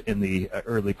minds in the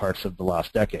early parts of the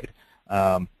last decade.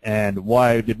 And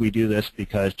why did we do this?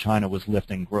 Because China was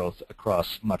lifting growth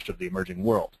across much of the emerging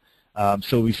world.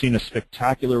 So we've seen a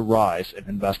spectacular rise in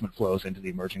investment flows into the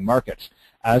emerging markets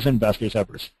as investors have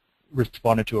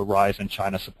responded to a rise in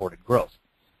China-supported growth.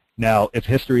 Now, if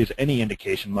history is any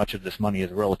indication, much of this money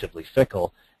is relatively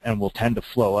fickle and will tend to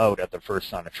flow out at the first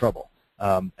sign of trouble.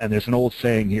 And there's an old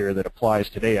saying here that applies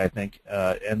today, I think,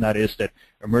 and that is that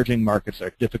emerging markets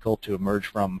are difficult to emerge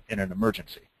from in an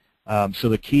emergency. So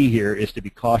the key here is to be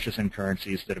cautious in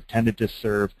currencies that have tended to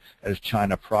serve as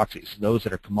China proxies, those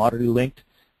that are commodity-linked,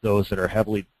 those that are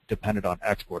heavily dependent on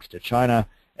exports to China,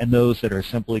 and those that are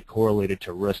simply correlated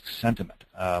to risk sentiment.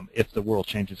 If the world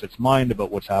changes its mind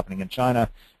about what's happening in China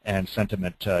and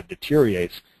sentiment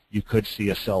deteriorates, you could see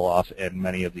a sell-off in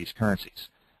many of these currencies.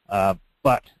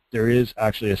 But there is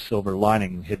actually a silver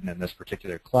lining hidden in this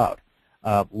particular cloud.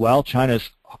 While China's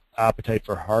appetite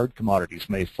for hard commodities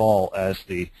may fall as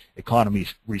the economy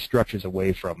restructures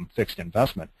away from fixed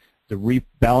investment, the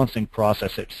rebalancing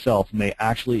process itself may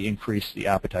actually increase the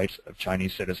appetites of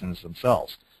Chinese citizens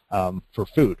themselves for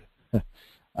food.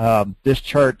 This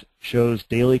chart shows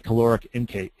daily caloric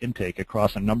intake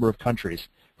across a number of countries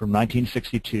from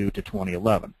 1962 to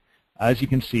 2011. As you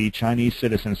can see, Chinese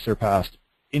citizens surpassed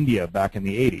India back in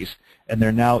the 80s, and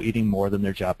they're now eating more than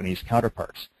their Japanese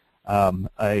counterparts.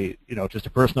 Just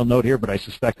a personal note here, but I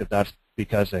suspect that that's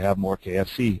because they have more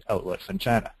KFC outlets than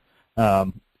China.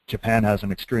 Japan has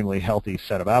an extremely healthy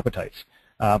set of appetites.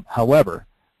 However,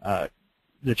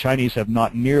 the Chinese have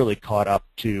not nearly caught up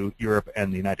to Europe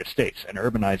and the United States, and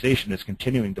urbanization is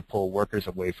continuing to pull workers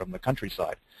away from the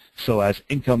countryside. So as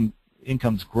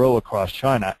incomes grow across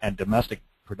China and domestic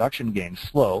production gains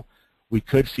slow, we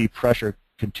could see pressure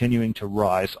continuing to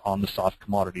rise on the soft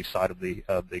commodity side of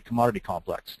the commodity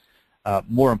complex.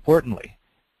 More importantly,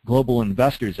 global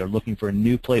investors are looking for a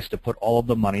new place to put all of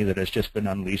the money that has just been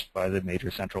unleashed by the major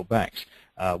central banks.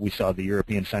 We saw the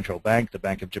European Central Bank, the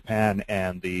Bank of Japan,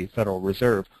 and the Federal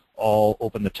Reserve all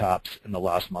open the taps in the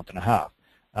last month and a half.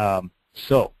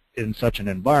 So in such an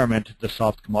environment, the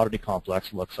soft commodity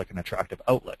complex looks like an attractive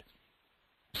outlet.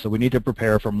 So we need to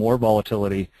prepare for more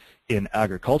volatility in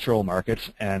agricultural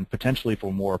markets and potentially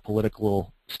for more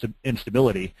political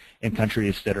instability in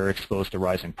countries that are exposed to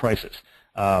rising prices.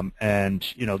 And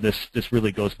you know, this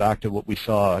really goes back to what we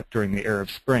saw during the Arab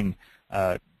Spring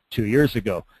 2 years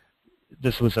ago.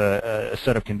 This was a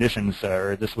set of conditions,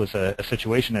 or this was a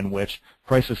situation in which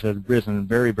prices had risen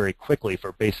very, very quickly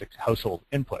for basic household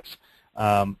inputs.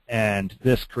 And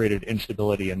this created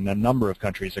instability in a number of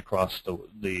countries across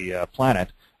the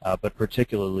planet, but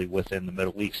particularly within the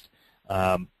Middle East.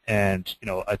 And you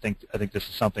know, I think this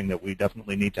is something that we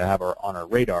definitely need to have on our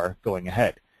radar going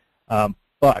ahead.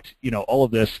 But you know, all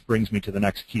of this brings me to the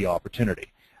next key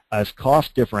opportunity. As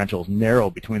cost differentials narrow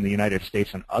between the United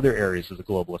States and other areas of the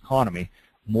global economy,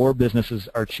 more businesses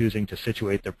are choosing to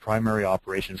situate their primary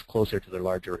operations closer to their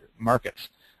larger markets,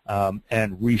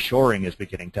 and reshoring is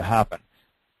beginning to happen.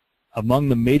 Among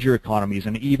the major economies,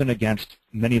 and even against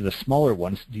many of the smaller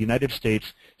ones, the United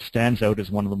States stands out as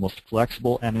one of the most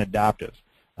flexible and adaptive.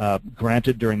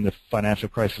 Granted, during the financial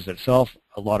crisis itself,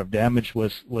 a lot of damage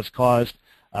was caused,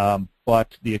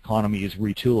 but the economy is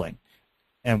retooling.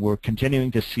 And we're continuing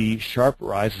to see sharp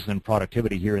rises in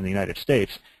productivity here in the United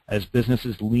States as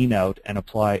businesses lean out and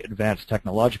apply advanced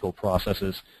technological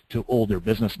processes to older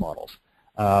business models.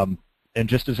 And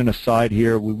just as an aside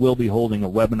here, we will be holding a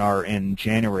webinar in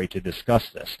January to discuss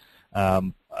this.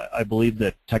 I believe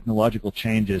that technological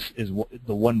change is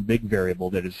the one big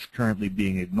variable that is currently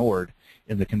being ignored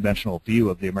in the conventional view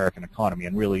of the American economy,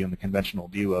 and really in the conventional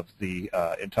view of the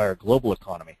entire global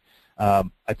economy.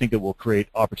 I think it will create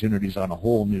opportunities on a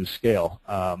whole new scale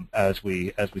as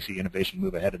we see innovation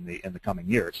move ahead in the coming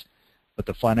years. But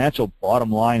the financial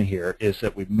bottom line here is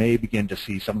that we may begin to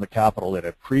see some of the capital that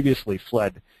had previously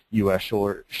fled U.S.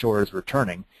 shores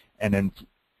returning, and then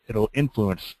it'll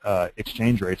influence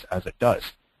exchange rates as it does.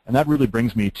 And that really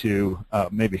brings me to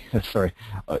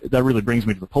that really brings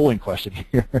me to the polling question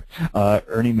here.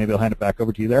 Ernie, maybe I'll hand it back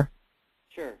over to you there.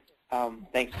 Sure.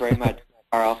 Thanks very much,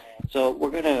 Carl. So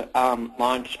we're going to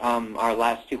launch our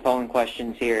last two polling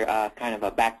questions here, kind of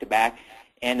a back-to-back.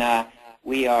 And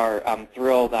we are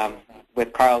thrilled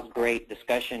with Carl's great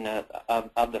discussion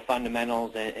of the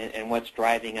fundamentals and what's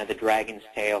driving the dragon's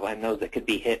tail and those that could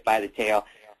be hit by the tail.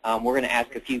 We're going to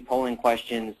ask a few polling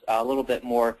questions, a little bit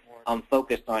more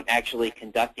focused on actually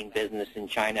conducting business in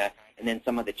China, and then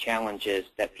some of the challenges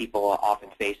that people often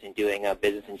face in doing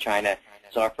business in China.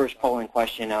 So our first polling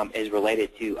question is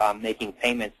related to making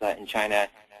payments in China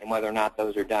and whether or not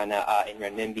those are done in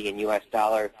renminbi and U.S.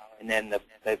 dollar. And then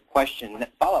the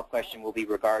follow-up question will be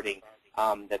regarding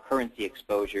the currency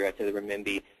exposure to the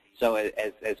renminbi. So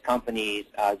as companies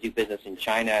do business in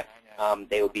China,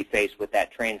 they will be faced with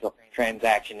that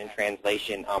transaction and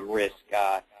translation risk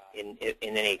in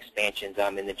any expansions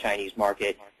in the Chinese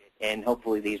market. And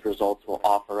hopefully these results will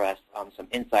offer us some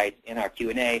insights in our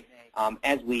Q&A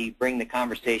as we bring the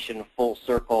conversation full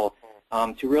circle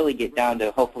to really get down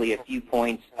to hopefully a few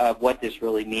points of what this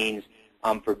really means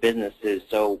for businesses.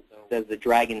 So does the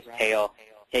dragon's tail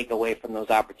take away from those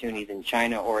opportunities in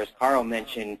China, or as Carl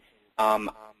mentioned,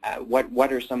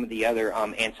 what are some of the other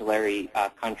ancillary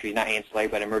countries, not ancillary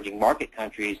but emerging market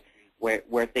countries,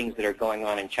 where things that are going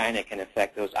on in China can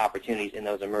affect those opportunities in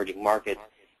those emerging markets,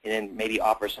 and then maybe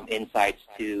offer some insights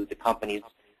to the companies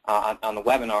on the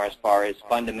webinar as far as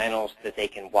fundamentals that they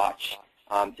can watch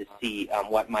to see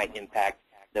what might impact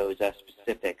those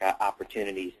specific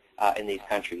opportunities in these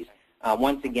countries.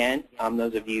 Once again,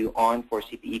 those of you on for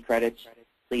CPE credits,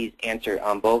 please answer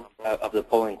both of the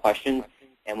polling questions,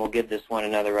 and we'll give this one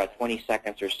another 20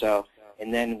 seconds or so,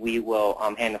 and then we will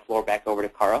hand the floor back over to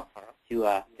Carl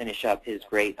to finish up his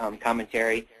great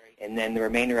commentary. And then the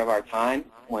remainder of our time,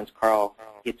 once Carl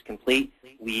gets complete,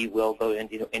 we will go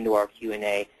into our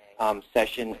Q&A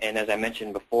session. And as I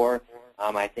mentioned before,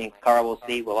 I think Carl will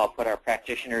see, we'll all put our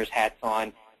practitioners' hats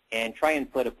on and try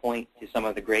and put a point to some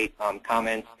of the great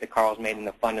comments that Carl's made in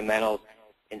the fundamentals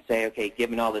and say, okay,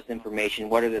 given all this information,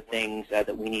 what are the things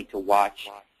that we need to watch?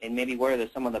 And maybe what are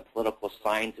some of the political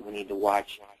signs that we need to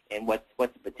watch, and what's the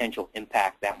potential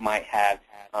impact that might have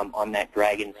on that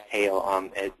dragon's tail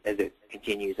as it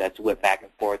continues to whip back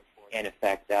and forth and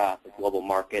affect the global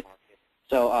markets.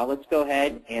 So let's go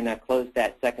ahead and close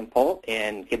that second poll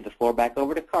and give the floor back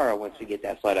over to Carl once we get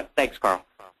that slide up. Thanks, Carl.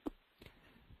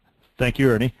 Thank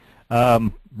you, Ernie.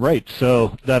 Right,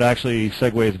 so that actually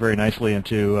segues very nicely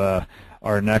into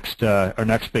our next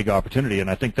big opportunity, and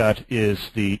I think that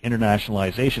is the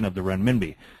internationalization of the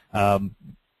renminbi.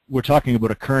 We're talking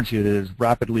about a currency that is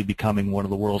rapidly becoming one of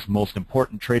the world's most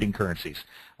important trading currencies.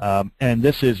 And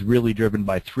this is really driven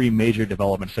by three major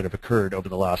developments that have occurred over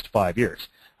the last 5 years.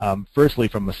 Firstly,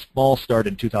 from a small start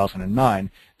in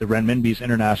 2009, the renminbi's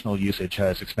international usage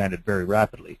has expanded very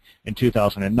rapidly. In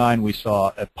 2009, we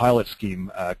saw a pilot scheme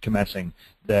commencing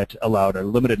that allowed a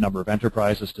limited number of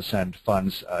enterprises to send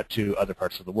funds to other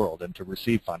parts of the world and to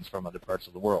receive funds from other parts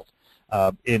of the world.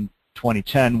 In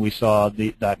 2010, we saw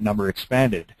that number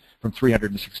expanded from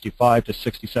 365 to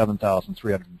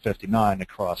 67,359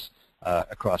 across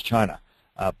China.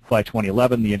 By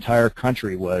 2011, the entire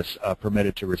country was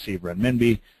permitted to receive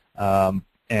renminbi,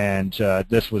 and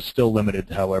this was still limited,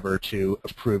 however, to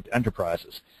approved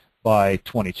enterprises. By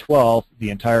 2012, the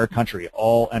entire country,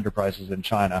 all enterprises in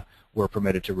China, were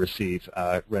permitted to receive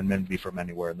renminbi from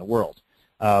anywhere in the world.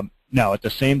 Now, at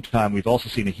the same time, we've also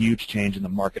seen a huge change in the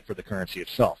market for the currency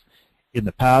itself. In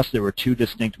the past, there were two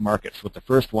distinct markets, with the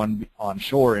first one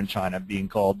onshore in China being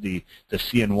called the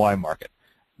CNY market.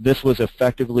 This was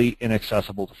effectively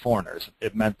inaccessible to foreigners.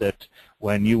 It meant that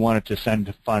when you wanted to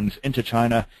send funds into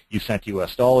China, you sent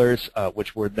US dollars,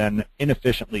 which were then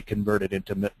inefficiently converted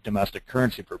into domestic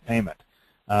currency for payment.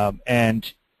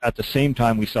 And at the same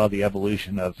time, we saw the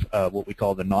evolution of what we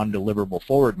call the non-deliverable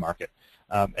forward market.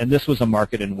 And this was a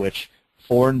market in which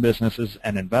foreign businesses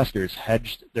and investors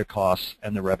hedged their costs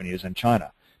and their revenues in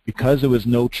China. Because there was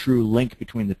no true link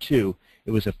between the two,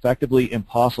 it was effectively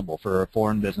impossible for a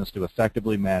foreign business to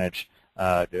effectively manage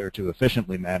or to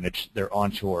efficiently manage their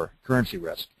onshore currency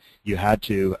risk. You had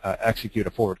to execute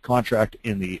a forward contract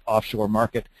in the offshore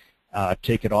market,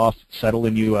 take it off, settle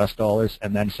in US dollars,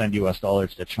 and then send US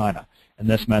dollars to China. And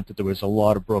this meant that there was a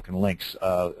lot of broken links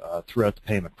throughout the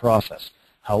payment process.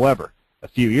 However, a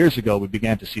few years ago, we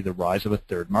began to see the rise of a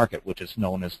third market, which is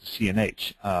known as the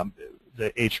CNH,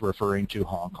 the H referring to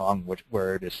Hong Kong,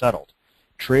 where it is settled.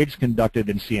 Trades conducted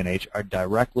in CNH are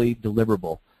directly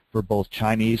deliverable for both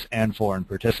Chinese and foreign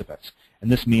participants.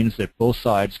 And this means that both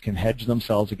sides can hedge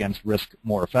themselves against risk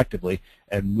more effectively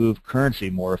and move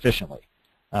currency more efficiently.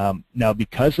 Now,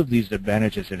 because of these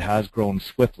advantages, it has grown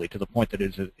swiftly to the point that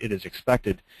it is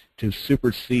expected to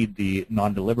supersede the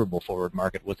non-deliverable forward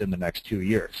market within the next 2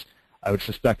 years. I would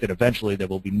suspect that eventually there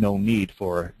will be no need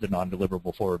for the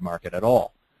non-deliverable forward market at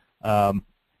all.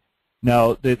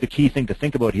 Now, the key thing to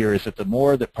think about here is that the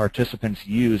more that participants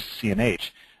use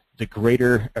CNH, the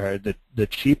greater, the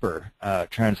cheaper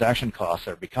transaction costs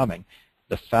are becoming,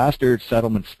 the faster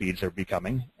settlement speeds are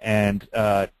becoming, and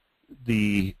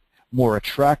the more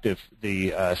attractive the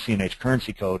CNH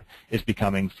currency code is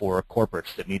becoming for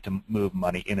corporates that need to move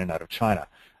money in and out of China.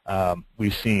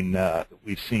 We've seen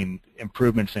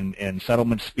improvements in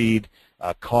settlement speed,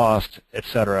 cost,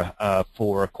 etc.,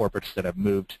 for corporates that have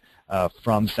moved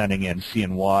from sending in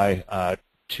CNY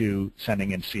to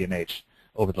sending in CNH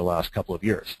over the last couple of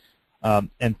years.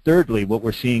 And thirdly, what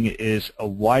we're seeing is a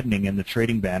widening in the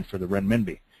trading band for the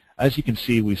renminbi. As you can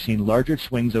see, we've seen larger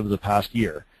swings over the past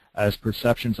year as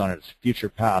perceptions on its future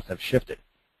path have shifted.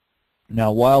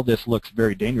 Now, while this looks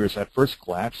very dangerous at first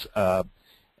glance,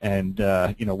 and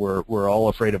you know, we're all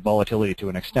afraid of volatility to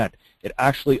an extent, it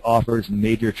actually offers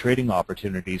major trading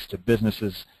opportunities to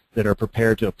businesses that are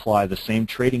prepared to apply the same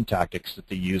trading tactics that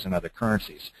they use in other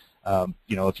currencies.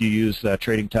 You know, if you use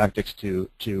trading tactics to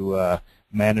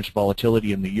manage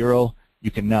volatility in the euro,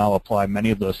 you can now apply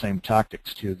many of those same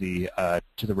tactics to the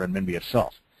renminbi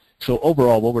itself. So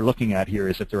overall, what we're looking at here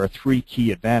is that there are three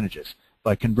key advantages.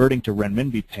 By converting to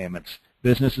renminbi payments,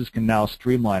 businesses can now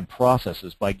streamline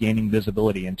processes by gaining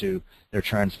visibility into their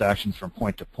transactions from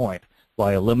point to point,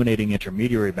 by eliminating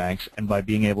intermediary banks, and by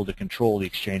being able to control the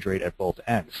exchange rate at both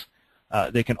ends.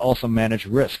 They can also manage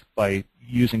risk by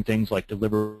using things like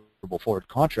deliverable forward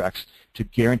contracts to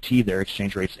guarantee their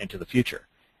exchange rates into the future.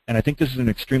 And I think this is an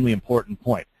extremely important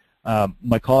point.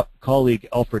 My colleague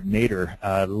Alfred Nader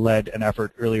led an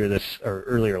effort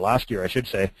earlier last year, I should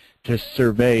say, to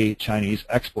survey Chinese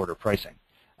exporter pricing.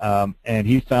 And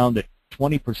he found that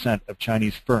 20% of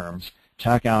Chinese firms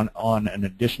tack on an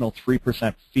additional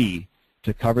 3% fee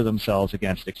to cover themselves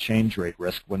against exchange rate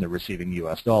risk when they're receiving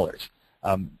US dollars.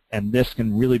 And this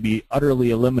can really be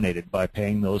utterly eliminated by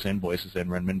paying those invoices in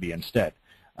renminbi instead.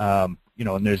 You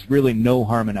know, and there's really no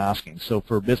harm in asking. So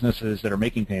for businesses that are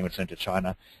making payments into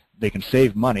China, they can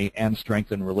save money and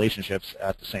strengthen relationships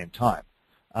at the same time.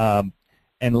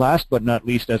 And last but not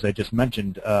least, as I just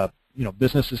mentioned, you know,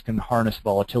 businesses can harness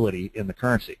volatility in the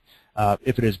currency.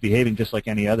 If it is behaving just like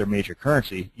any other major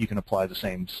currency, you can apply the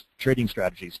same trading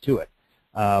strategies to it.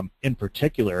 In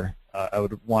particular, I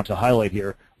would want to highlight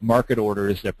here market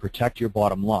orders that protect your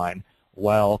bottom line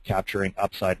while capturing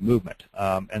upside movement.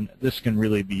 And this can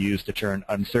really be used to turn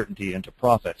uncertainty into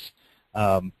profits.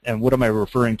 And what am I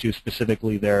referring to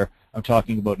specifically there? I'm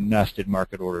talking about nested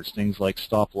market orders, things like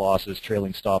stop losses,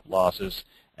 trailing stop losses,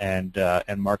 and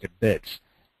market bids.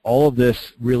 All of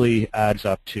this really adds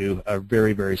up to a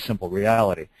very, very simple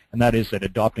reality, and that is that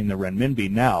adopting the renminbi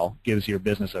now gives your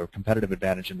business a competitive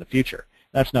advantage in the future.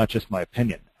 That's not just my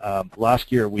opinion.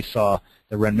 Last year we saw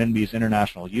the renminbi's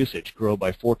international usage grow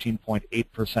by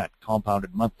 14.8%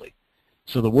 compounded monthly.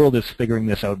 So the world is figuring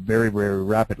this out very, very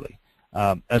rapidly.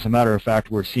 As a matter of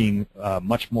fact, we're seeing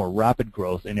much more rapid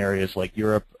growth in areas like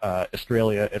Europe,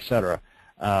 Australia, etc.,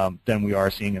 than we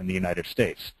are seeing in the United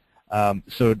States.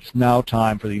 So it's now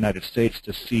time for the United States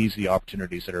to seize the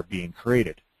opportunities that are being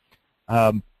created.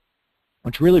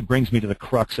 Which really brings me to the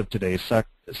crux of today's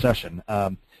session.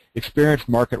 Experienced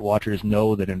market watchers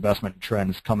know that investment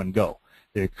trends come and go.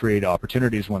 They create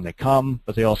opportunities when they come,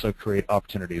 but they also create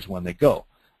opportunities when they go.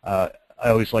 I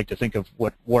always like to think of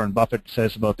what Warren Buffett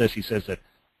says about this. He says that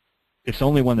it's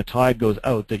only when the tide goes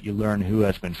out that you learn who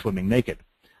has been swimming naked.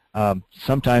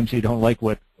 Sometimes you don't like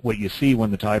what you see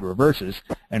when the tide reverses,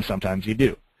 and sometimes you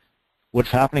do.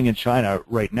 What's happening in China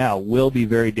right now will be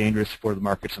very dangerous for the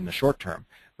markets in the short term,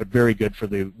 but very good for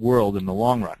the world in the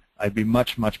long run. I'd be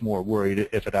much, much more worried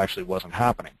if it actually wasn't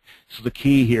happening. So the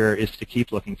key here is to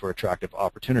keep looking for attractive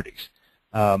opportunities.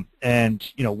 And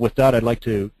with that, I'd like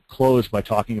to close by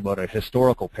talking about a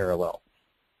historical parallel.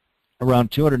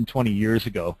 Around 220 years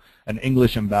ago, an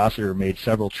English ambassador made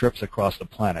several trips across the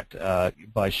planet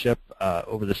by ship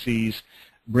over the seas,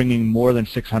 bringing more than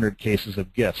 600 cases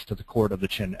of gifts to the court of the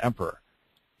Qin emperor.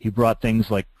 He brought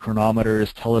things like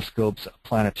chronometers, telescopes, a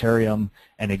planetarium,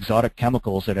 and exotic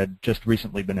chemicals that had just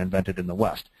recently been invented in the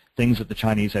West, things that the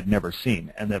Chinese had never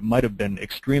seen and that might have been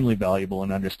extremely valuable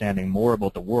in understanding more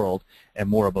about the world and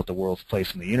more about the world's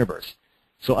place in the universe.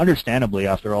 So understandably,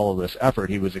 after all of this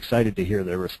effort, he was excited to hear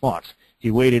their response.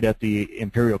 He waited at the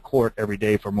imperial court every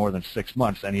day for more than 6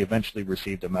 months, and he eventually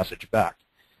received a message back.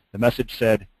 The message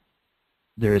said,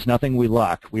 "There is nothing we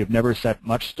lack. We have never set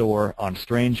much store on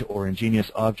strange or ingenious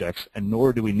objects, and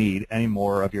nor do we need any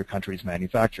more of your country's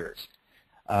manufacturers."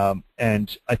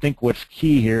 And I think what's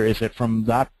key here is that from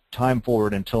that time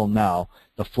forward until now,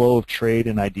 the flow of trade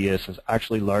and ideas has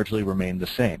actually largely remained the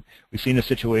same. We've seen a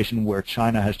situation where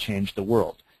China has changed the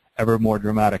world ever more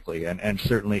dramatically, and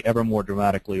certainly ever more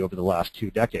dramatically over the last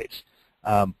 2 decades.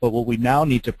 But what we now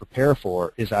need to prepare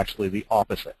for is actually the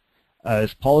opposite.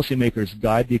 As policymakers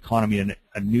guide the economy in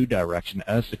a new direction,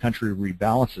 as the country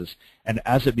rebalances, and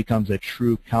as it becomes a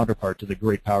true counterpart to the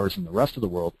great powers in the rest of the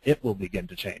world, it will begin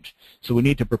to change. So we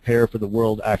need to prepare for the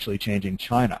world actually changing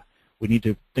China. We need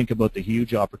to think about the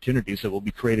huge opportunities that will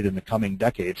be created in the coming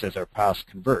decades as our paths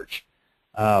converge.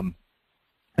 I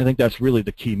think that's really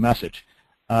the key message.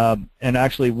 And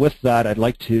actually with that, I'd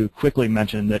like to quickly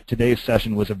mention that today's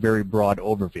session was a very broad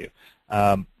overview.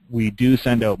 We do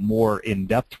send out more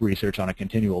in-depth research on a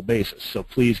continual basis, so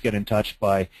please get in touch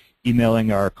by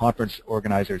emailing our conference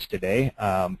organizers today,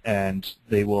 and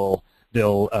they'll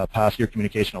pass your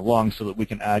communication along so that we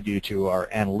can add you to our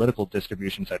analytical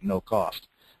distributions at no cost.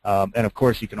 And of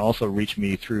course, you can also reach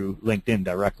me through LinkedIn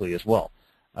directly as well.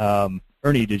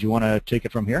 Ernie, did you want to take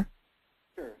it from here?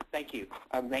 Sure. Thank you.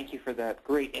 Thank you for that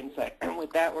great insight. And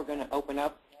with that, we're going to open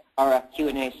up our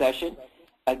Q&A session.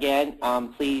 Again,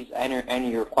 please enter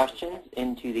your questions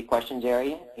into the questions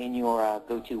area in your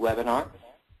GoToWebinar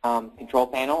control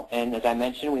panel. And as I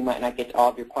mentioned, we might not get to all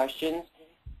of your questions,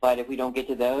 but if we don't get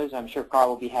to those, I'm sure Carl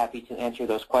will be happy to answer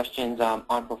those questions on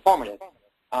Performative.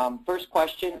 First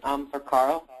question for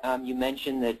Carl. You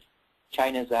mentioned that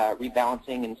China's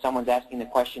rebalancing, and someone's asking the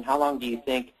question, how long do you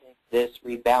think this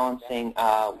rebalancing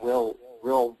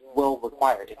will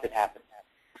require if it happens?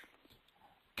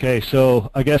 Okay,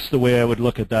 so I guess the way I would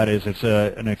look at that is it's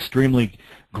an extremely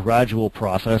gradual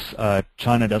process.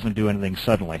 China doesn't do anything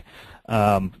suddenly,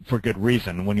 for good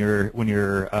reason. When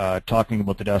you're talking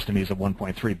about the destinies of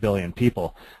 1.3 billion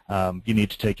people, you need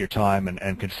to take your time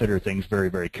and consider things very,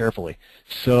 very carefully.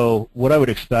 So what I would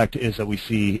expect is that we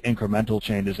see incremental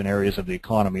changes in areas of the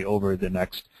economy over the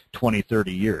next 20,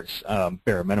 30 years,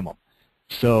 bare minimum.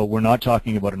 So we're not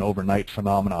talking about an overnight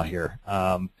phenomena here.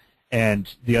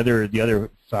 And the other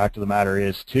fact of the matter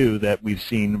is, too, that we've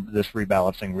seen this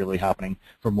rebalancing really happening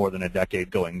for more than a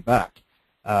decade going back.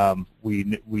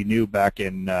 We knew back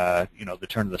in the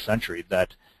turn of the century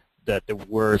that there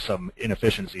were some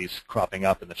inefficiencies cropping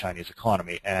up in the Chinese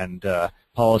economy, and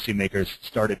policymakers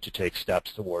started to take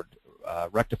steps toward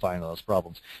rectifying those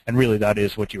problems. And really, that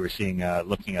is what you were seeing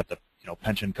looking at the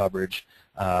pension coverage.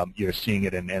 You're seeing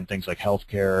it in things like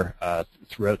healthcare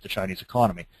throughout the Chinese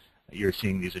economy. you're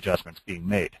seeing these adjustments being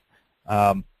made.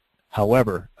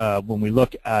 However, when we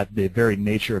look at the very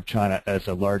nature of China as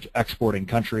a large exporting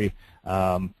country,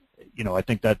 I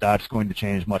think that that's going to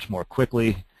change much more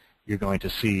quickly. You're going to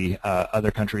see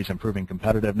other countries improving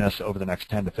competitiveness over the next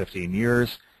 10 to 15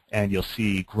 years, and you'll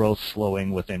see growth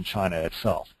slowing within China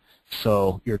itself.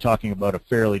 So you're talking about a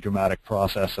fairly dramatic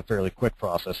process, a fairly quick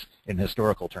process in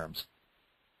historical terms.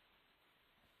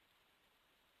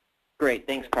 Great,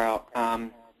 thanks, Carl.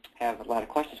 Have a lot of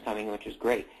questions coming, which is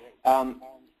great.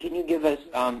 Can you give us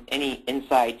any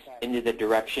insights into the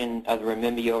direction of the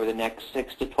renminbi over the next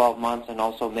 6 to 12 months, and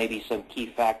also maybe some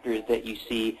key factors that you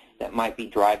see that might be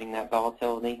driving that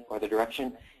volatility or the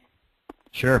direction?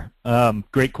 Sure.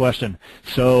 Great question.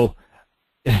 So,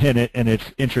 and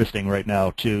it's interesting right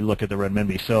now to look at the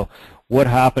renminbi. So what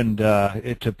happened,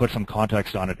 to put some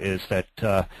context on it, is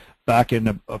that back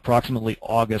in approximately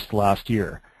August last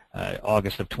year,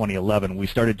 August of 2011, we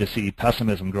started to see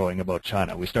pessimism growing about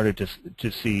China. We started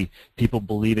to see people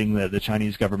believing that the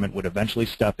Chinese government would eventually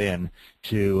step in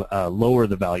to lower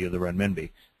the value of the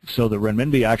renminbi. So the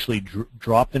renminbi actually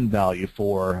dropped in value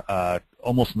for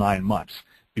almost 9 months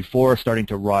before starting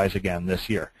to rise again this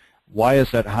year. Why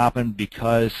has that happened?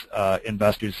 Because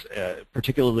investors,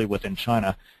 particularly within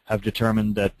China, have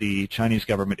determined that the Chinese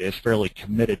government is fairly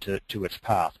committed to its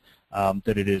path.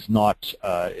 That it is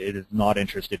not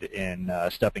interested in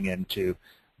stepping in to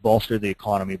bolster the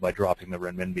economy by dropping the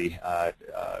renminbi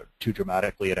too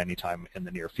dramatically at any time in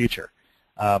the near future.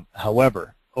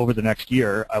 However, over the next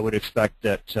year, I would expect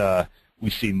that we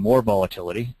see more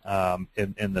volatility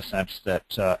in the sense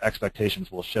that expectations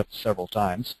will shift several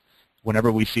times.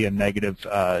 Whenever we see a negative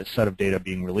set of data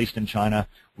being released in China,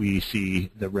 we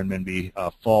see the renminbi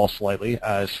fall slightly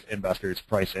as investors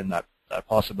price in that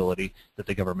possibility that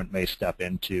the government may step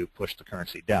in to push the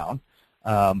currency down.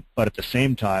 But at the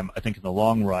same time, I think in the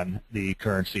long run, the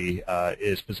currency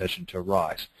is positioned to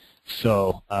rise.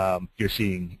 So you're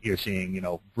seeing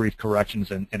brief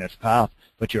corrections in its path,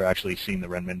 but you're actually seeing the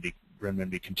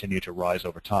renminbi continue to rise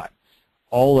over time.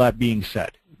 All that being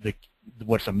said,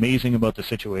 what's amazing about the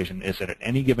situation is that at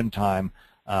any given time,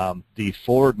 the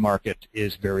forward market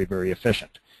is very, very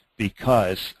efficient,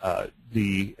 because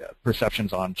the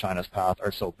perceptions on China's path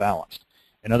are so balanced.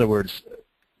 In other words,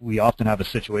 we often have a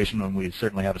situation, and we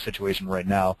certainly have a situation right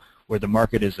now, where the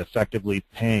market is effectively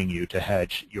paying you to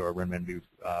hedge your renminbi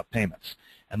payments,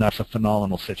 and that's a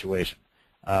phenomenal situation.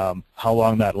 How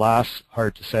long that lasts,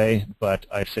 hard to say, but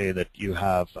I'd say that you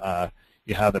have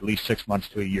at least 6 months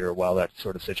to a year while that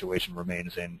sort of situation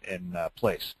remains in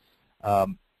place.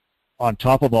 On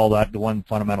top of all that, the one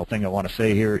fundamental thing I want to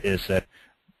say here is that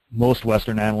most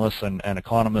Western analysts and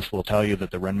economists will tell you that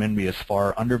the renminbi is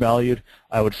far undervalued.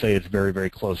 I would say it's very, very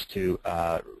close to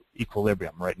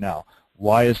equilibrium right now.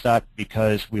 Why is that?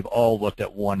 Because we've all looked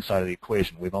at one side of the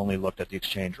equation. We've only looked at the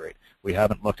exchange rate. We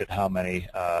haven't looked at how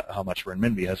much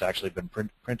renminbi has actually been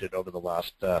printed over the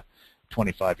last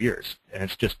 25 years, and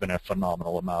it's just been a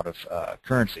phenomenal amount of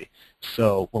currency.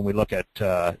 So when we look at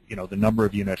the number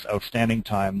of units outstanding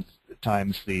times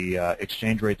the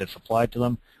exchange rate that's applied to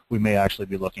them, we may actually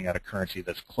be looking at a currency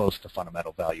that's close to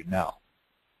fundamental value now.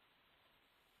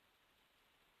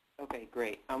 Okay,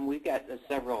 great. We've got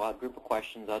several group of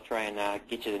questions. I'll try and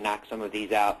get you to knock some of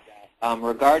these out.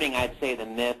 Regarding, I'd say, the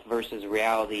myth versus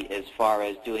reality as far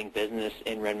as doing business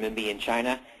in renminbi in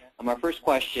China, our first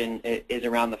question is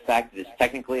around the fact that it's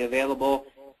technically available,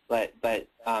 but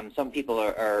some people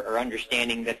are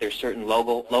understanding that there's certain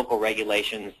local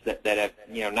regulations that have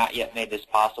not yet made this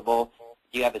possible.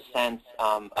 Do you have a sense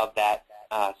of that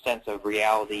sense of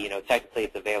reality? Technically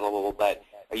it's available, but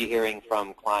are you hearing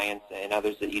from clients and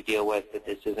others that you deal with that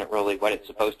this isn't really what it's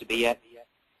supposed to be yet?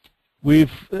 We've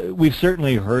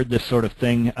certainly heard this sort of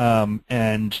thing,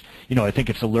 and I think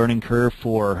it's a learning curve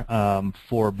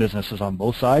for businesses on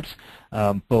both sides,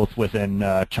 both within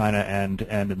China and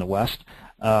in the West.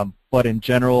 But in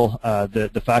general,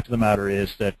 the fact of the matter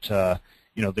is that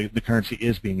the currency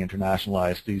is being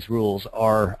internationalized. These rules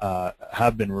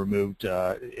have been removed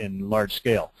in large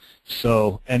scale.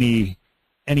 So any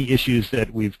issues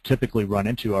that we've typically run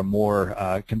into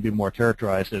are can be more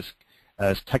characterized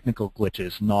as technical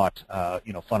glitches, not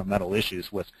fundamental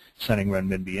issues with sending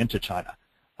renminbi into China.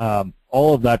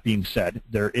 All of that being said,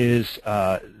 there is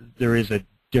a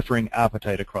differing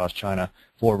appetite across China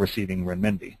for receiving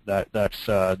renminbi. That's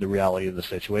the reality of the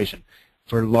situation.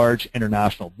 For large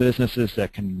international businesses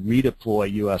that can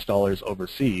redeploy U.S. dollars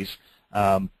overseas,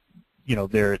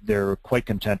 they're quite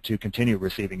content to continue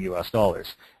receiving U.S.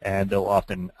 dollars, and they'll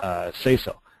often say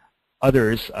so.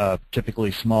 Others,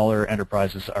 typically smaller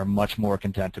enterprises, are much more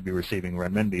content to be receiving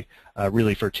renminbi,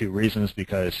 really for two reasons: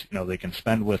 because they can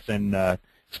spend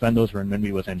those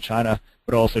renminbi within China,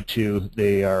 but also two,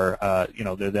 they are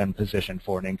they're then positioned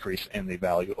for an increase in the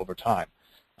value over time.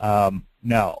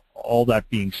 Now, all that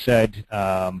being said,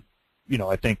 I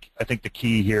think the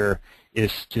key here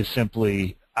is to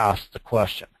simply ask the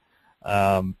question.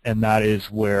 And that is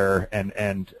where,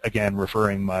 and again,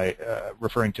 referring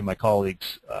to my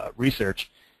colleagues'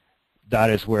 research, that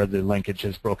is where the linkage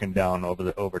has broken down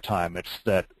over time. It's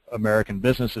that American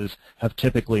businesses have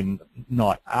typically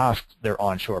not asked their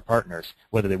onshore partners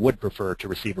whether they would prefer to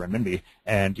receive renminbi,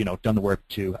 and done the work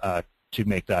to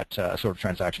make that sort of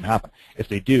transaction happen. If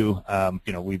they do,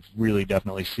 we've really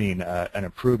definitely seen an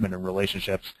improvement in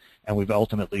relationships, and we've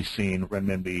ultimately seen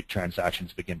renminbi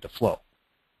transactions begin to flow.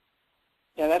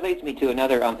 Yeah, that leads me to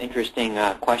another interesting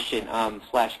question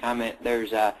slash comment.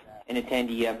 There's an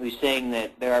attendee who's saying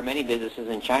that there are many businesses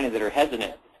in China that are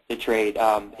hesitant to trade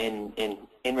in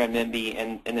renminbi,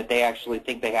 and that they actually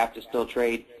think they have to still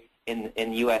trade in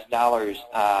U.S. dollars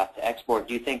to export.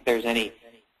 Do you think there's any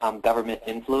government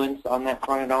influence on that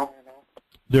front at all?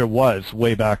 There was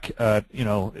way back,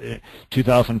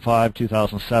 2005,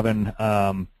 2007,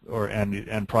 and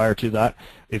prior to that.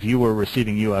 If you were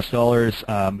receiving U.S. dollars,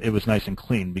 it was nice and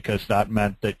clean, because that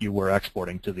meant that you were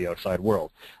exporting to the outside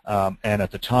world. And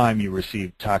at the time, you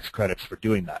received tax credits for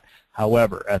doing that.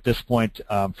 However, at this point,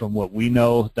 from what we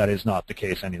know, that is not the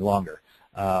case any longer.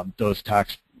 Those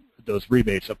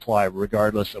rebates apply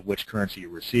regardless of which currency you're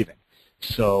receiving.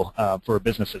 So for a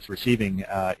business that's receiving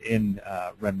in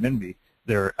renminbi,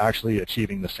 they're actually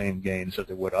achieving the same gains that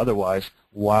they would otherwise,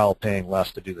 while paying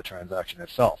less to do the transaction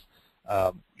itself,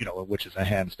 which is a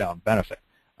hands-down benefit.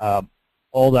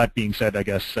 All that being said, I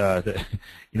guess there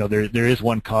is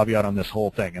one caveat on this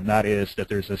whole thing, and that is that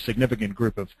there's a significant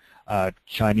group of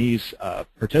Chinese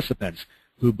participants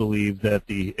who believe that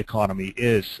the economy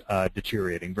is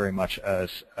deteriorating very much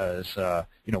as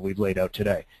we've laid out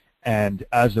today. And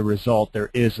as a result,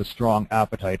 there is a strong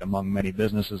appetite among many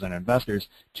businesses and investors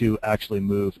to actually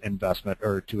move investment,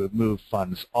 or to move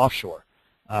funds offshore.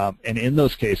 And in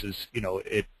those cases,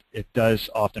 it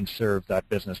does often serve that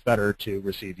business better to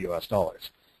receive U.S. dollars.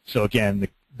 So again,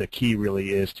 the key really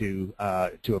is to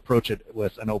approach it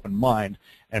with an open mind,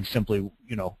 and simply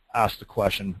ask the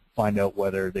question, find out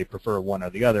whether they prefer one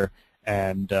or the other,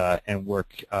 and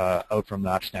work out from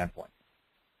that standpoint.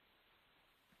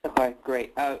 Okay,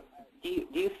 great. Do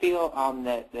you feel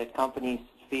that companies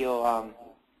feel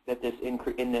that this in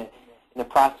the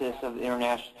process of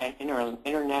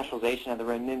internationalization of the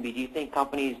renminbi, do you think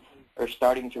companies are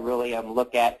starting to really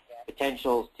look at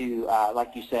potentials to,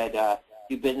 like you said,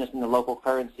 do business in the local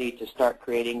currency, to start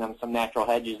creating some natural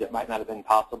hedges that might not have been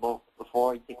possible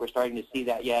before? You think we're starting to see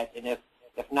that yet? And if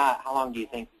not, how long do you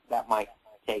think that might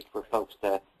take for folks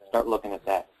to start looking at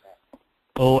that?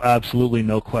 Oh, absolutely,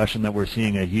 no question that we're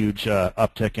seeing a huge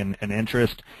uptick in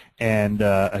interest, and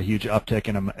a huge uptick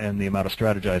in the amount of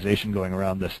strategization going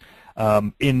around this.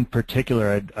 In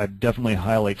particular, I'd definitely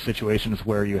highlight situations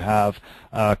where you have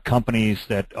companies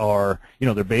that are,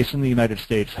 they're based in the United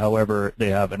States, however, they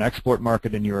have an export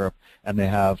market in Europe, and they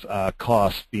have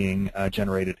costs being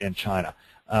generated in China.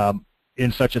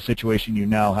 In such a situation, you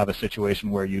now have a situation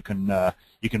where you can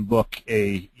book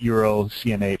a Euro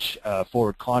CNH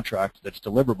forward contract that's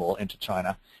deliverable into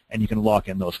China, and you can lock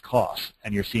in those costs.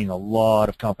 And you're seeing a lot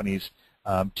of companies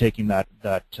taking that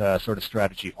sort of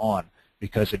strategy on,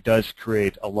 because it does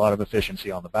create a lot of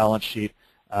efficiency on the balance sheet,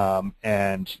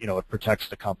 and it protects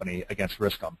the company against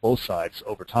risk on both sides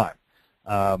over time.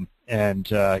 And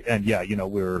yeah,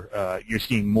 you're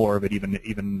seeing more of it even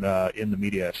in the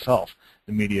media itself.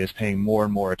 The media is paying more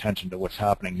and more attention to what's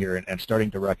happening here, and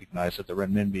starting to recognize that the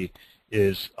renminbi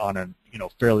is on a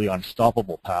fairly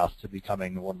unstoppable path to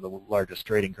becoming one of the largest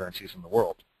trading currencies in the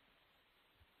world.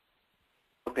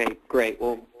 Okay, great.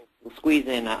 Well, we'll squeeze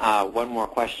in one more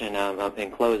question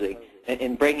in closing.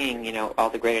 In bringing all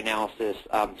the great analysis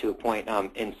to a point,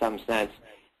 in some sense,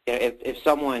 if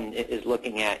someone is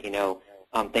looking at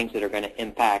things that are going to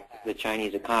impact the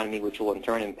Chinese economy, which will in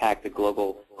turn impact the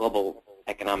global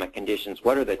economic conditions,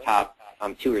 what are the top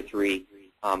 2 or 3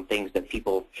 things that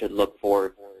people should look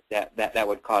for that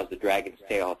would cause the dragon's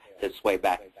tail to sway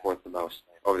back and forth the most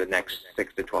over the next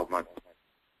 6 to 12 months?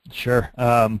 Sure.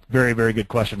 Very, very good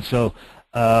question. So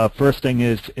first thing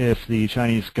is, if the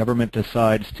Chinese government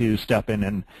decides to step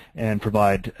in and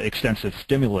provide extensive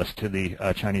stimulus to the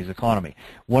Chinese economy.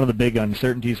 One of the big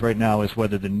uncertainties right now is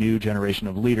whether the new generation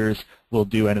of leaders will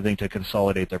do anything to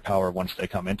consolidate their power once they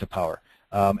come into power.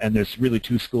 And there's really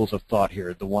 2 schools of thought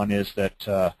here. The one is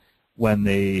that when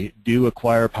they do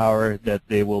acquire power, that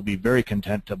they will be very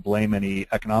content to blame any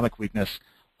economic weakness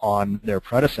on their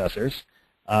predecessors.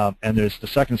 And there's the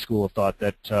second school of thought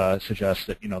that suggests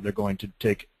that they're going to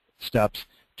take steps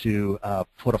to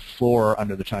put a floor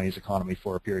under the Chinese economy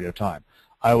for a period of time.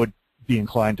 I would be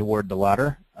inclined toward the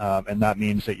latter, and that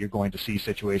means that you're going to see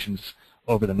situations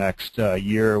over the next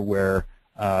year where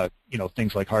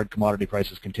things like hard commodity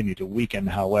prices continue to weaken.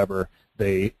 However,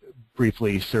 they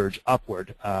briefly surge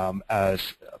upward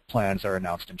as plans are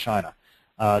announced in China.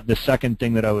 The second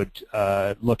thing that I would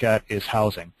look at is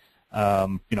housing.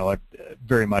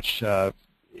 Very much of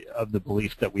the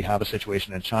belief that we have a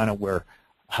situation in China where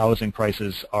housing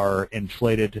prices are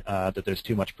inflated, that there's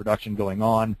too much production going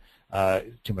on,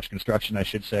 too much construction, I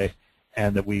should say,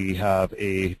 and that we have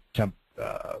a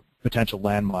potential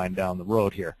landmine down the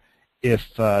road here.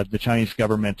 If the Chinese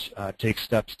government takes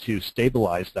steps to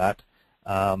stabilize that,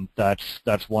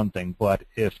 that's one thing. But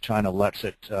if China lets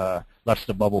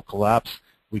the bubble collapse,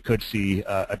 we could see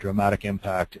a dramatic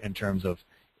impact in terms of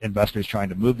investors trying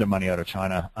to move their money out of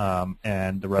China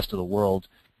and the rest of the world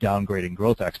downgrading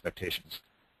growth expectations.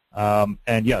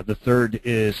 And yeah, the third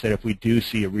is that if we do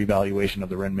see a revaluation of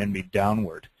the renminbi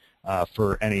downward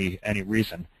for any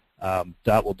reason,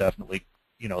 that will definitely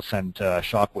send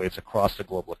shockwaves across the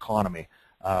global economy,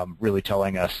 really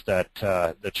telling us that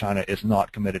China is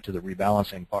not committed to the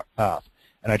rebalancing path.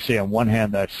 And I'd say on one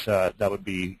hand that would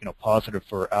be positive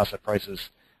for asset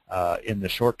prices in the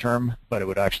short term, but it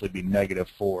would actually be negative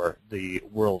for the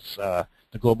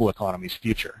global economy's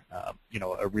future. A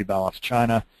rebalanced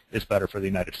China is better for the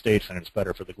United States, and it's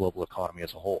better for the global economy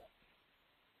as a whole.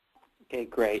 Okay,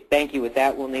 great. Thank you. With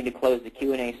that, we'll need to close the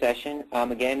Q&A session.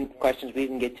 Again, questions we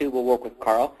didn't get to, we'll work with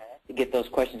Carl to get those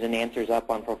questions and answers up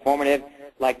on Performative.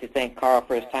 I'd like to thank Carl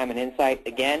for his time and insight.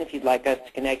 Again, if you'd like us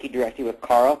to connect you directly with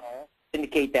Carl,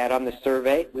 indicate that on the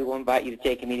survey. We will invite you to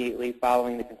take immediately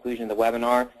following the conclusion of the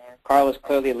webinar. Carl is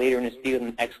clearly a leader in his field and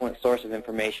an excellent source of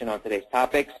information on today's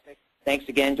topics. Thanks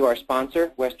again to our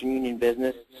sponsor, Western Union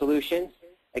Business Solutions.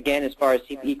 Again, as far as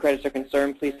CPE credits are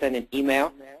concerned, please send an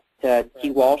email to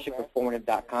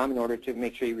twalsh@performative.com in order to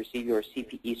make sure you receive your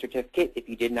CPE certificate if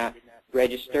you did not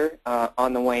register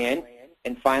on the way in.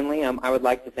 And finally, I would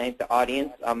like to thank the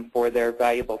audience for their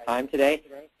valuable time today.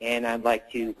 And I'd like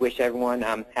to wish everyone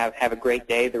have a great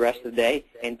day the rest of the day.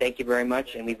 And thank you very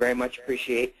much, and we very much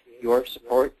appreciate your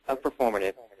support of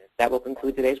Performative. That will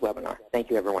conclude today's webinar.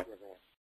 Thank you, everyone.